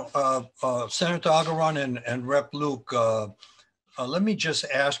 Senator Agaran and Rep. Luke, let me just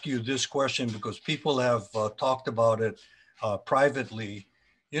ask you this question, because people have talked about it privately.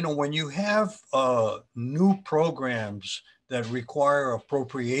 When you have new programs that require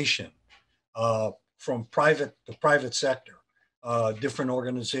appropriation from the private sector, different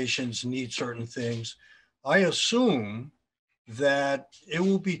organizations need certain things. I assume that it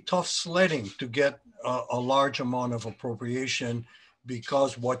will be tough sledding to get a large amount of appropriation,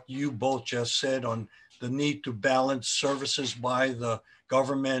 because what you both just said on the need to balance services by the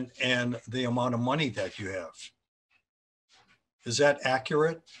government and the amount of money that you have. Is that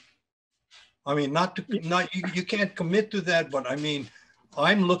accurate? I mean, you can't commit to that, but I mean,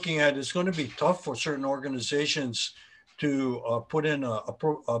 I'm looking at it's going to be tough for certain organizations to put in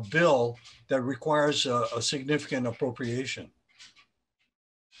a bill that requires a significant appropriation.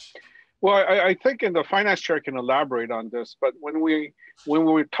 Well, I think, and the finance chair can elaborate on this, but when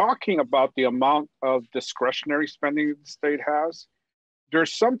we're talking about the amount of discretionary spending the state has,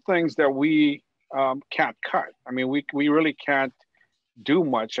 there's some things that we can't cut. I mean, we really can't do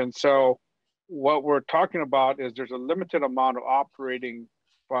much. And so what we're talking about is there's a limited amount of operating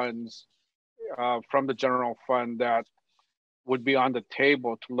funds from the general fund that would be on the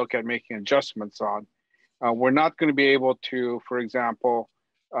table to look at making adjustments on. We're not going to be able to, for example,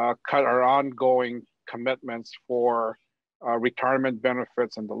 cut our ongoing commitments for retirement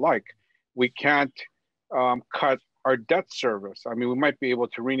benefits and the like. We can't cut our debt service. I mean, we might be able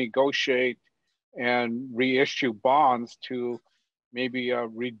to renegotiate and reissue bonds to maybe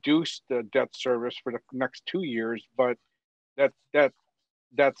reduce the debt service for the next 2 years, but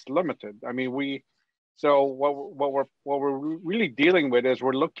that's limited. I mean, so what we're really dealing with is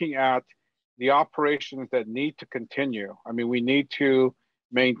we're looking at the operations that need to continue. I mean, we need to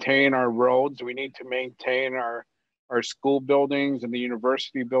maintain our roads. We need to maintain our school buildings and the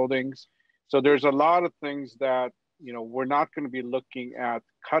university buildings. So there's a lot of things that, we're not going to be looking at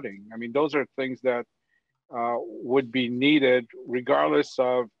cutting. I mean, those are things that would be needed regardless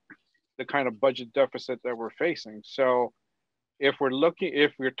of the kind of budget deficit that we're facing. So if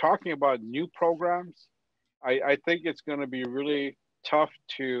we're talking about new programs, I think it's going to be really tough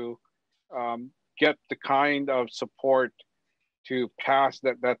to get the kind of support to pass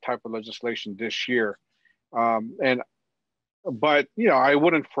that type of legislation this year. But you know, I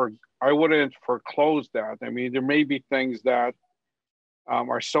wouldn't foreclose that. I mean, there may be things that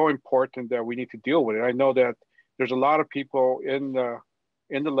are so important that we need to deal with it. I know that there's a lot of people in the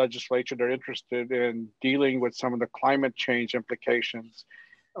legislature that are interested in dealing with some of the climate change implications,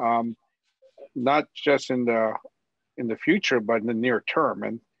 not just in the future, but in the near term.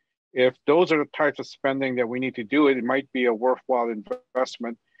 And if those are the types of spending that we need to do, it might be a worthwhile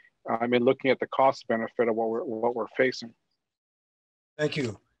investment. In looking at the cost benefit of what we're facing. Thank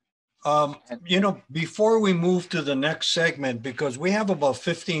you. You know, before we move to the next segment, because we have about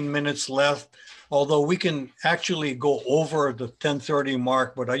 15 minutes left, although we can actually go over the 10:30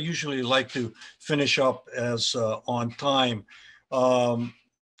 mark, but I usually like to finish up as on time.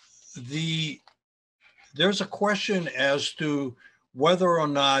 There's a question as to whether or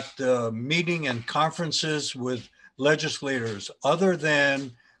not meeting and conferences with legislators, other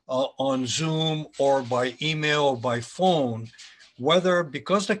than on Zoom or by email or by phone, whether,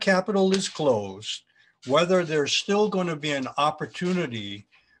 because the Capitol is closed, whether there's still going to be an opportunity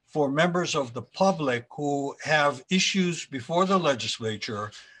for members of the public who have issues before the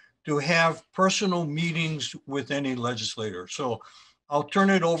legislature to have personal meetings with any legislator. So I'll turn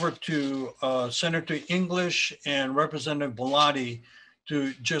it over to Senator English and Representative Bellotti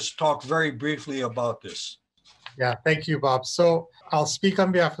to just talk very briefly about this. Yeah, thank you, Bob. So I'll speak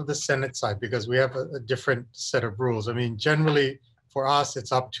on behalf of the Senate side because we have a different set of rules. I mean, generally for us,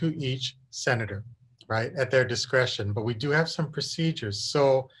 it's up to each senator, right, at their discretion, but we do have some procedures.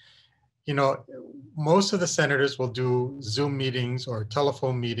 So, you know, most of the senators will do Zoom meetings or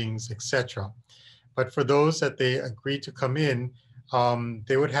telephone meetings, etc. But for those that they agree to come in,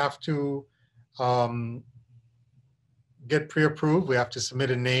 they would have to get pre-approved. We have to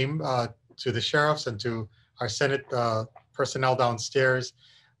submit a name to the sheriffs and to our Senate personnel downstairs.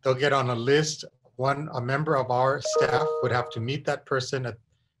 They'll get on a list. A member of our staff would have to meet that person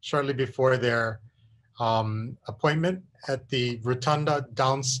shortly before their appointment at the rotunda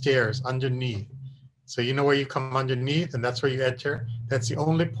downstairs underneath. So you know where you come underneath, and that's where you enter. That's the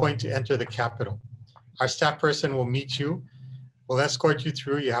only point to enter the Capitol. Our staff person will meet you. We'll escort you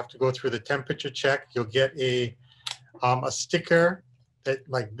through. You have to go through the temperature check. You'll get a sticker that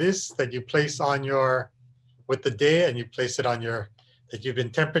like this that you place on your with the day, and you place it on your that you've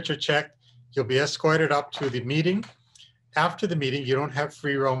been temperature checked. You'll be escorted up to the meeting. After the meeting, you don't have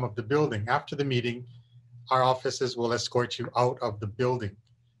free roam of the building. After the meeting, our officers will escort you out of the building.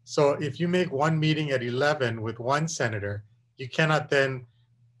 So if you make one meeting at 11 with one senator, you cannot then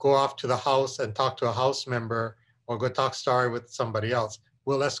go off to the house and talk to a house member or go talk story with somebody else.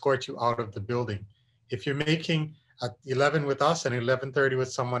 We'll escort you out of the building. If you're making at 11 with us and 11:30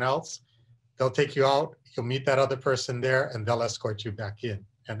 with someone else, they'll take you out, you'll meet that other person there, and they'll escort you back in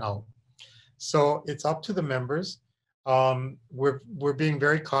and out. So it's up to the members. We're being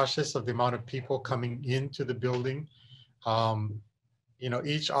very cautious of the amount of people coming into the building. You know,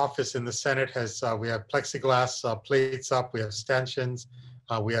 each office in the Senate has, we have plexiglass plates up, we have stanchions,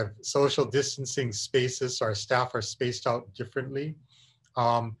 we have social distancing spaces, so our staff are spaced out differently.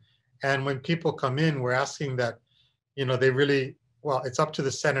 And when people come in, we're asking that, you know, they really, well, it's up to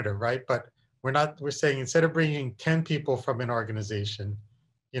the senator, right? But we're saying instead of bringing 10 people from an organization,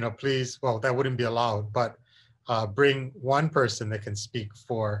 you know, please, well, that wouldn't be allowed, but bring one person that can speak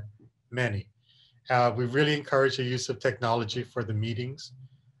for many. We really encourage the use of technology for the meetings.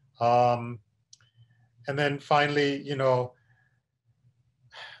 And then finally, you know,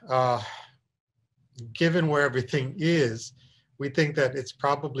 given where everything is, we think that it's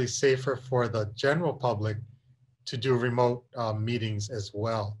probably safer for the general public to do remote meetings as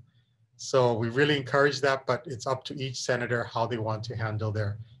well. So we really encourage that, but it's up to each senator how they want to handle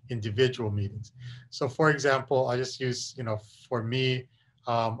their individual meetings. So for example, I just use, you know, for me,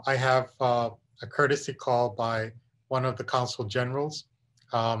 I have a courtesy call by one of the consul generals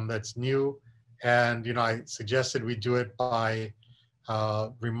that's new. And, you know, I suggested we do it by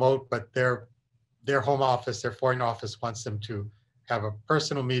remote, but their home office, their foreign office wants them to have a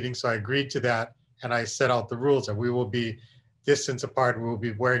personal meeting. So I agreed to that. And I set out the rules that we will be distance apart. We will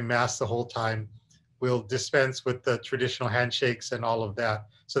be wearing masks the whole time. We'll dispense with the traditional handshakes and all of that.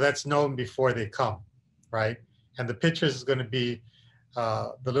 So that's known before they come, right? And the pictures is going to be,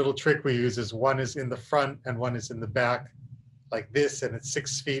 the little trick we use is one is in the front and one is in the back like this, and it's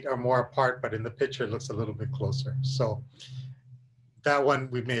 6 feet or more apart, but in the picture it looks a little bit closer. So that one,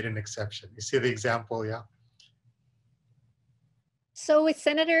 we made an exception. You see the example, yeah? So with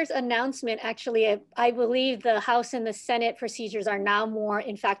Senator's announcement, actually, I believe the House and the Senate procedures are now more,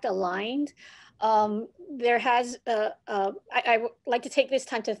 in fact, aligned. There has, I would like to take this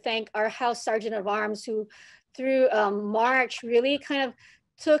time to thank our House Sergeant of Arms who through March really kind of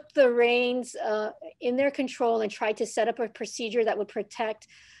took the reins in their control and tried to set up a procedure that would protect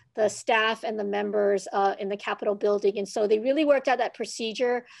the staff and the members in the Capitol building. And so they really worked out that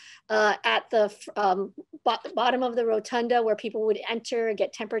procedure at the bottom of the rotunda where people would enter,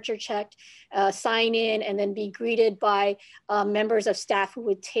 get temperature checked, sign in, and then be greeted by members of staff who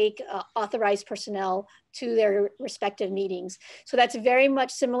would take authorized personnel to their respective meetings. So that's very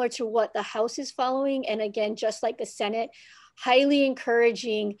much similar to what the House is following. And again, just like the Senate, highly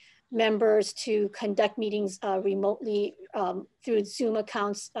encouraging members to conduct meetings remotely through Zoom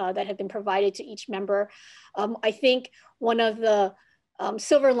accounts that have been provided to each member. I think one of the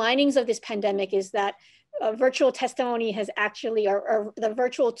silver linings of this pandemic is that virtual testimony has actually, or the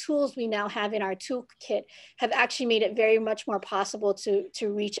virtual tools we now have in our toolkit have actually made it very much more possible to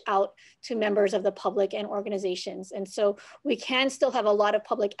reach out to members of the public and organizations. And so we can still have a lot of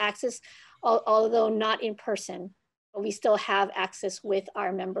public access, although not in person. But we still have access with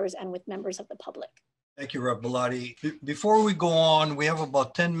our members and with members of the public. Thank you, Rep. Belatti. Before we go on, we have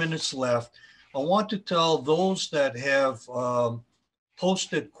about 10 minutes left. I want to tell those that have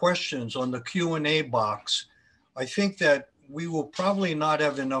posted questions on the Q&A box. I think that we will probably not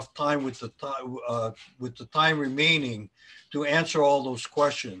have enough time with the time remaining to answer all those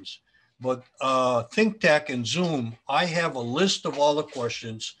questions. But ThinkTech and Zoom, I have a list of all the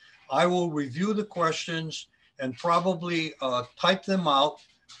questions. I will review the questions and probably type them out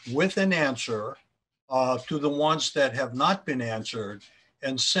with an answer to the ones that have not been answered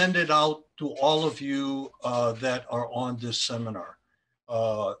and send it out to all of you that are on this seminar.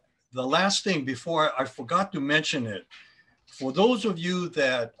 The last thing before I forgot to mention it, for those of you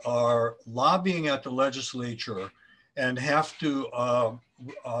that are lobbying at the legislature and have to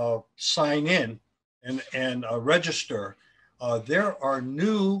sign in and register, there are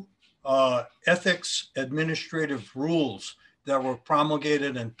new ethics administrative rules that were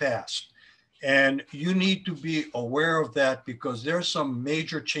promulgated and passed. And you need to be aware of that because there's some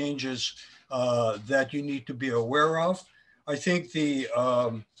major changes that you need to be aware of. I think the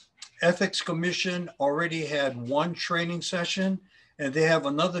Ethics Commission already had one training session and they have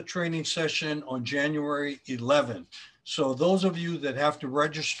another training session on January 11th. So those of you that have to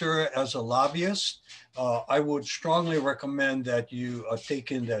register as a lobbyist, I would strongly recommend that you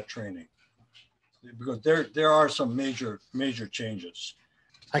take in that training because there are some major changes.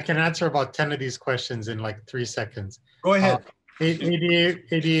 I can answer about 10 of these questions in like 3 seconds. Go ahead.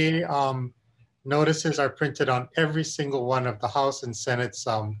 ADA notices are printed on every single one of the House and Senate's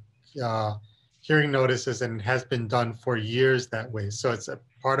hearing notices and has been done for years that way. So it's a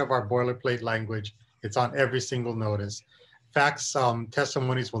part of our boilerplate language. It's on every single notice. Fax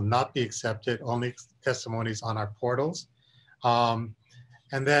testimonies will not be accepted, only testimonies on our portals. And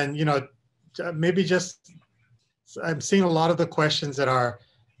then, you know, maybe just, I'm seeing a lot of the questions that are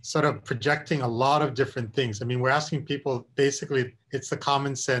sort of projecting a lot of different things. I mean, we're asking people, basically, it's the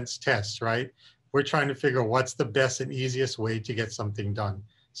common sense test, right? We're trying to figure what's the best and easiest way to get something done.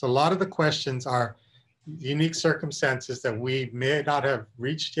 So a lot of the questions are unique circumstances that we may not have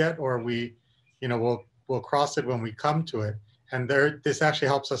reached yet, or we, you know, we'll cross it when we come to it. And this actually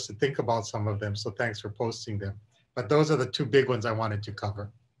helps us to think about some of them. So thanks for posting them. But those are the two big ones I wanted to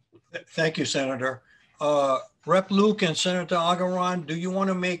cover. Thank you, Senator. Rep. Luke and Senator Agaran, do you want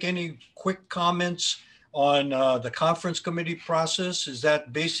to make any quick comments on the conference committee process? Is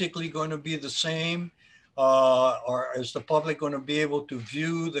that basically going to be the same? Or is the public going to be able to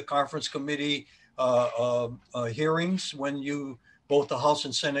view the conference committee hearings when both the House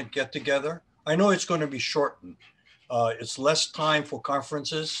and Senate get together? I know it's going to be shortened. It's less time for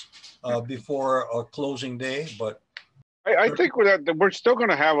conferences before a closing day, but. I think we're still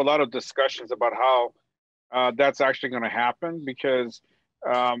going to have a lot of discussions about how that's actually going to happen because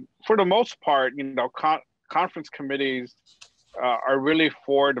for the most part, you know, conference committees are really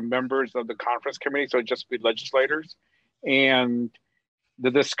for the members of the conference committee, so just be legislators, and the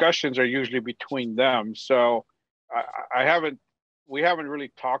discussions are usually between them. So we haven't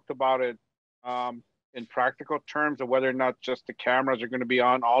really talked about it in practical terms of whether or not just the cameras are going to be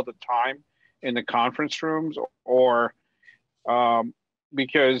on all the time in the conference rooms, or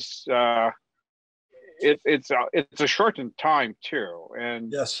because it's a shortened time too,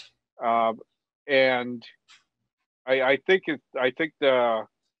 and yes, and I think the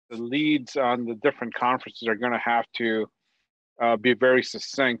leads on the different conferences are going to have to be very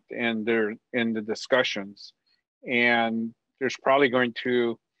succinct in the discussions, and there's probably going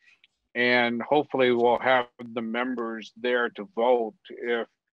to, and hopefully we'll have the members there to vote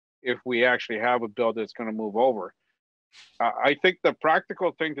if we actually have a bill that's going to move over. I think the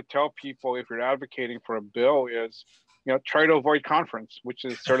practical thing to tell people if you're advocating for a bill is, try to avoid conference, which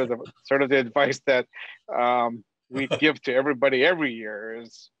is sort of the advice that we give to everybody every year.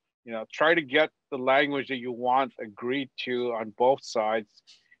 Is try to get the language that you want agreed to on both sides,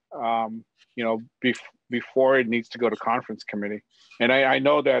 before it needs to go to conference committee. And I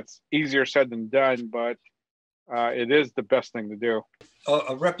know that's easier said than done, but it is the best thing to do.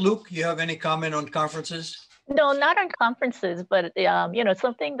 Rep. Luke, you have any comment on conferences? No, not on conferences, but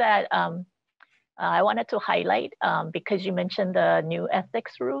something that I wanted to highlight, because you mentioned the new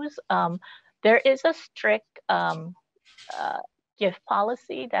ethics rules. There is a strict gift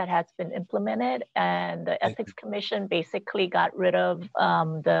policy that has been implemented, and the Ethics Commission basically got rid of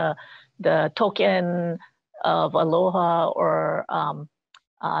the token of aloha or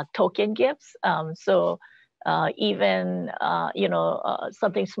token gifts. Even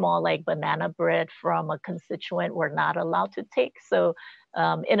something small like banana bread from a constituent we're not allowed to take. So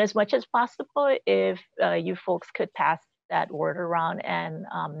in as much as possible, if you folks could pass that word around and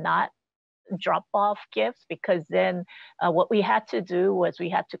not drop off gifts, because then what we had to do was we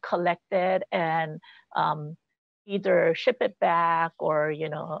had to collect it and either ship it back or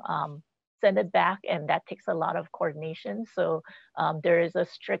send it back, and that takes a lot of coordination. So there is a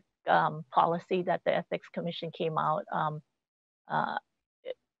strict policy that the Ethics Commission came out.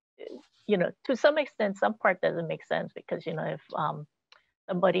 To some extent, some part doesn't make sense, because if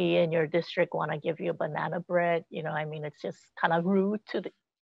somebody in your district want to give you a banana bread, it's just kind of rude to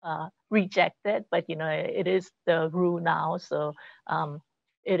reject it, but it is the rule now. So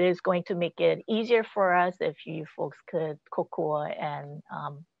it is going to make it easier for us if you folks could kokua and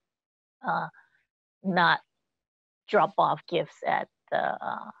not drop off gifts at the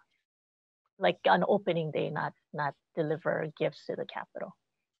like on opening day, not deliver gifts to the Capitol.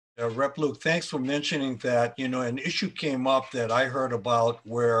 Rep. Luke, thanks for mentioning that. An issue came up that I heard about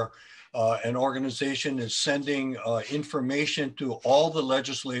where an organization is sending information to all the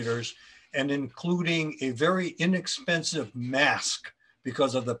legislators and including a very inexpensive mask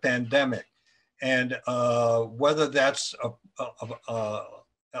because of the pandemic. And whether that's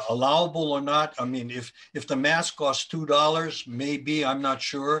allowable or not, if the mask costs $2, maybe, I'm not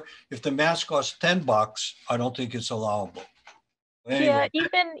sure. If the mask costs $10, I don't think it's allowable. Anyway. Yeah,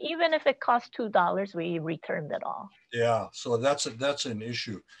 even if it costs $2, we returned it all. Yeah, so that's an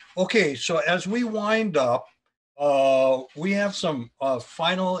issue. Okay, so as we wind up, we have some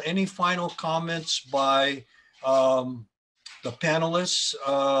any final comments by the panelists.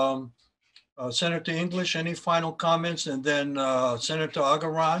 Senator English, any final comments? And then Senator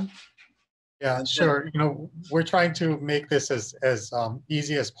Agaran? Yeah, sure. We're trying to make this as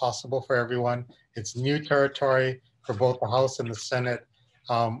easy as possible for everyone. It's new territory for both the House and the Senate.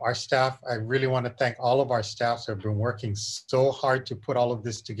 Our staff, I really want to thank all of our staffs who have been working so hard to put all of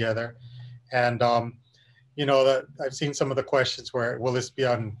this together. And, I've seen some of the questions where, will this be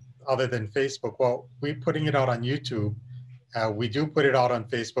on other than Facebook? Well, we're putting it out on YouTube. We do put it out on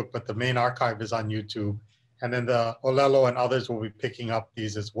Facebook, but the main archive is on YouTube. And then the Olelo and others will be picking up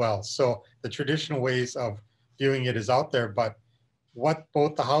these as well. So the traditional ways of viewing it is out there, but what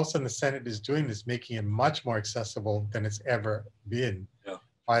both the House and the Senate is doing is making it much more accessible than it's ever been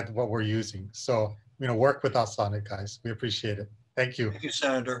by what we're using. So, work with us on it, guys. We appreciate it. Thank you. Thank you,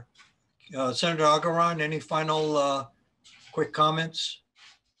 Senator. Senator Agaran, any final quick comments?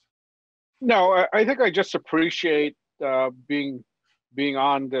 No, I think I just appreciate being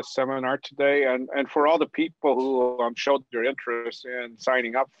on this seminar today, and for all the people who showed their interest in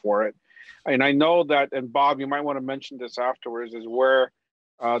signing up for it. And I know that, and Bob, you might want to mention this afterwards, is where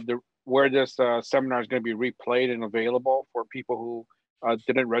this seminar is going to be replayed and available for people who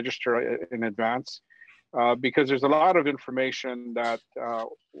didn't register in advance, because there's a lot of information that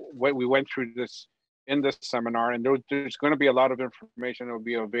we went through in this seminar, and there's going to be a lot of information that will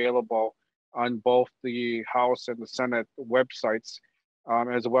be available on both the House and the Senate websites,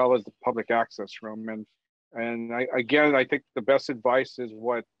 as well as the public access room. And I think the best advice is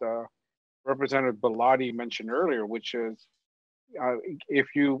what Representative Bellotti mentioned earlier, which is if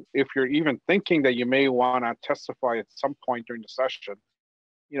you're even thinking that you may want to testify at some point during the session,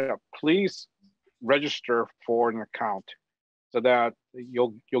 please register for an account so that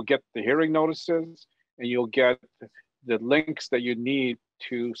you'll get the hearing notices and you'll get the links that you need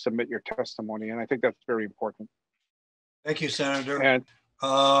to submit your testimony. And I think that's very important. Thank you, Senator. And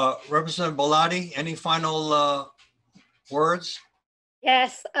Representative Bellotti, any final words?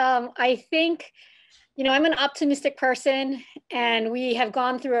 Yes, I think, You know, I'm an optimistic person, and we have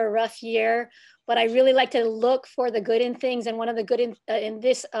gone through a rough year, but I really like to look for the good in things. And one of the good in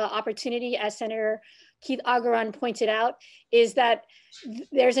this opportunity, as Senator Keith Agaran pointed out, is that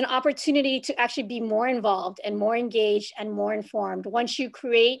there's an opportunity to actually be more involved and more engaged and more informed. Once you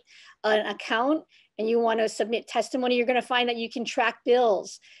create an account and you want to submit testimony, you're going to find that you can track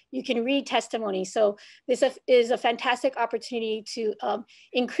bills, you can read testimony. So this is a fantastic opportunity to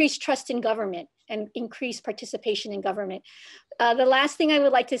increase trust in government and increase participation in government. The last thing I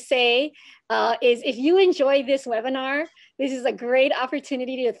would like to say is, if you enjoy this webinar, this is a great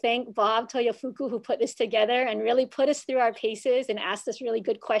opportunity to thank Bob Toyofuku, who put this together and really put us through our paces and asked us really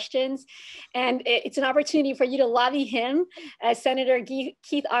good questions. And it's an opportunity for you to lobby him. As Senator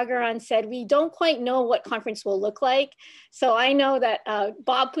Keith Agaran said, we don't quite know what conference will look like. So I know that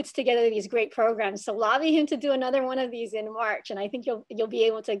Bob puts together these great programs. So lobby him to do another one of these in March. And I think you'll be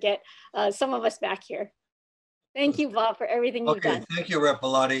able to get some of us back here. Thank you, Bob, for everything you've done. Thank you, Rep.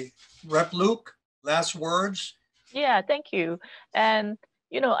 Bellotti. Rep. Luke, last words? Yeah, thank you. And,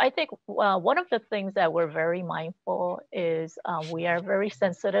 you know, I think one of the things that we're very mindful is we are very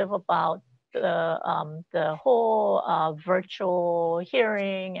sensitive about the whole virtual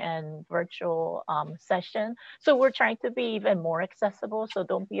hearing and virtual session. So we're trying to be even more accessible. So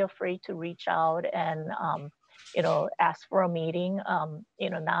don't be afraid to reach out and, you know, ask for a meeting. You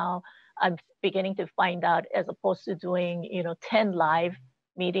know, now I'm beginning to find out, as opposed to doing, you know, 10 live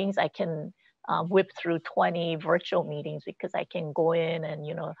meetings, I can whip through 20 virtual meetings, because I can go in and,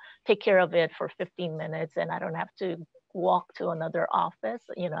 you know, take care of it for 15 minutes and I don't have to walk to another office.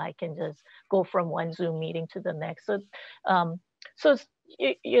 You know, I can just go from one Zoom meeting to the next. So,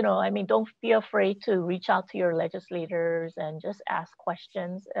 you know, I mean, don't be afraid to reach out to your legislators and just ask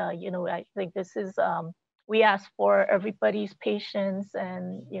questions. You know, I think this is, we ask for everybody's patience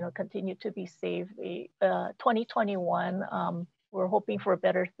and, you know, continue to be safe. 2021, we're hoping for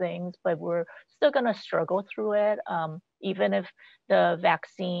better things, but we're still going to struggle through it. Even if the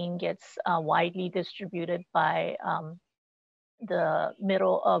vaccine gets widely distributed by the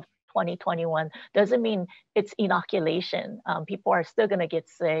middle of 2021, doesn't mean it's inoculation. People are still going to get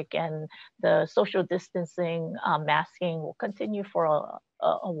sick, and the social distancing, masking will continue for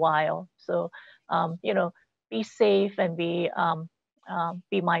a while. So, you know, be safe and be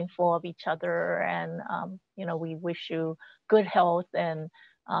mindful of each other. And, you know, we wish you good health and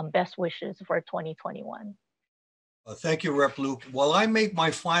best wishes for 2021. Thank you, Rep. Luke. While I make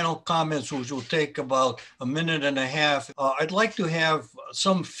my final comments, which will take about a minute and a half, I'd like to have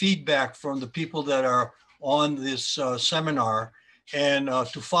some feedback from the people that are on this seminar. And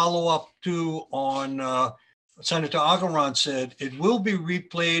to follow up too on Senator Agaran said, it will be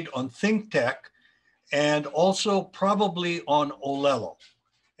replayed on ThinkTech and also probably on Olelo.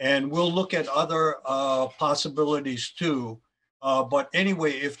 And we'll look at other possibilities too. But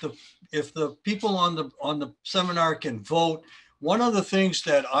anyway, if the people on the seminar can vote, one of the things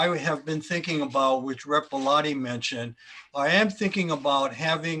that I have been thinking about, which Rep. Bellotti mentioned, I am thinking about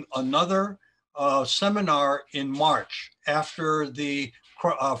having another seminar in March after the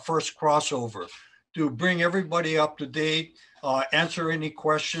first crossover, to bring everybody up to date, answer any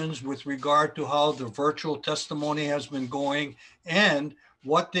questions with regard to how the virtual testimony has been going and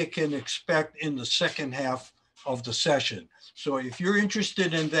what they can expect in the second half of the session. So if you're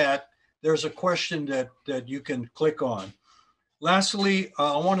interested in that, there's a question that you can click on. Lastly,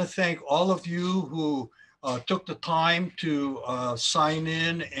 I want to thank all of you who took the time to sign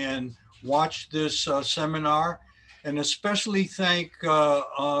in and watch this seminar, and especially thank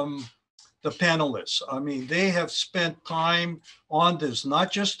the panelists. I mean, they have spent time on this,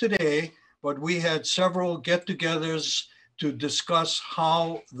 not just today, but we had several get-togethers to discuss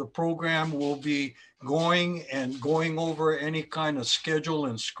how the program will be going and going over any kind of schedule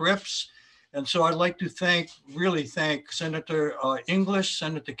and scripts. And so I'd like to really thank Senator English,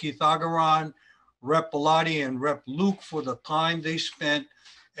 Senator Keith Agaran, Rep. Bellotti, and Rep. Luke for the time they spent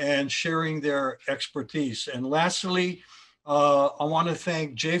and sharing their expertise. And lastly, I want to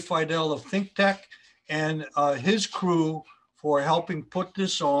thank Jay Fidel of ThinkTech and his crew for helping put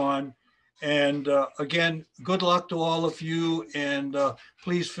this on. And again, good luck to all of you, and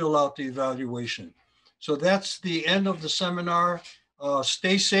please fill out the evaluation. So that's the end of the seminar.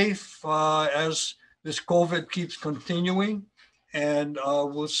 Stay safe as this COVID keeps continuing, and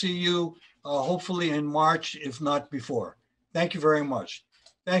we'll see you hopefully in March, if not before. Thank you very much.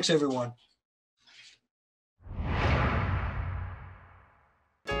 Thanks, everyone.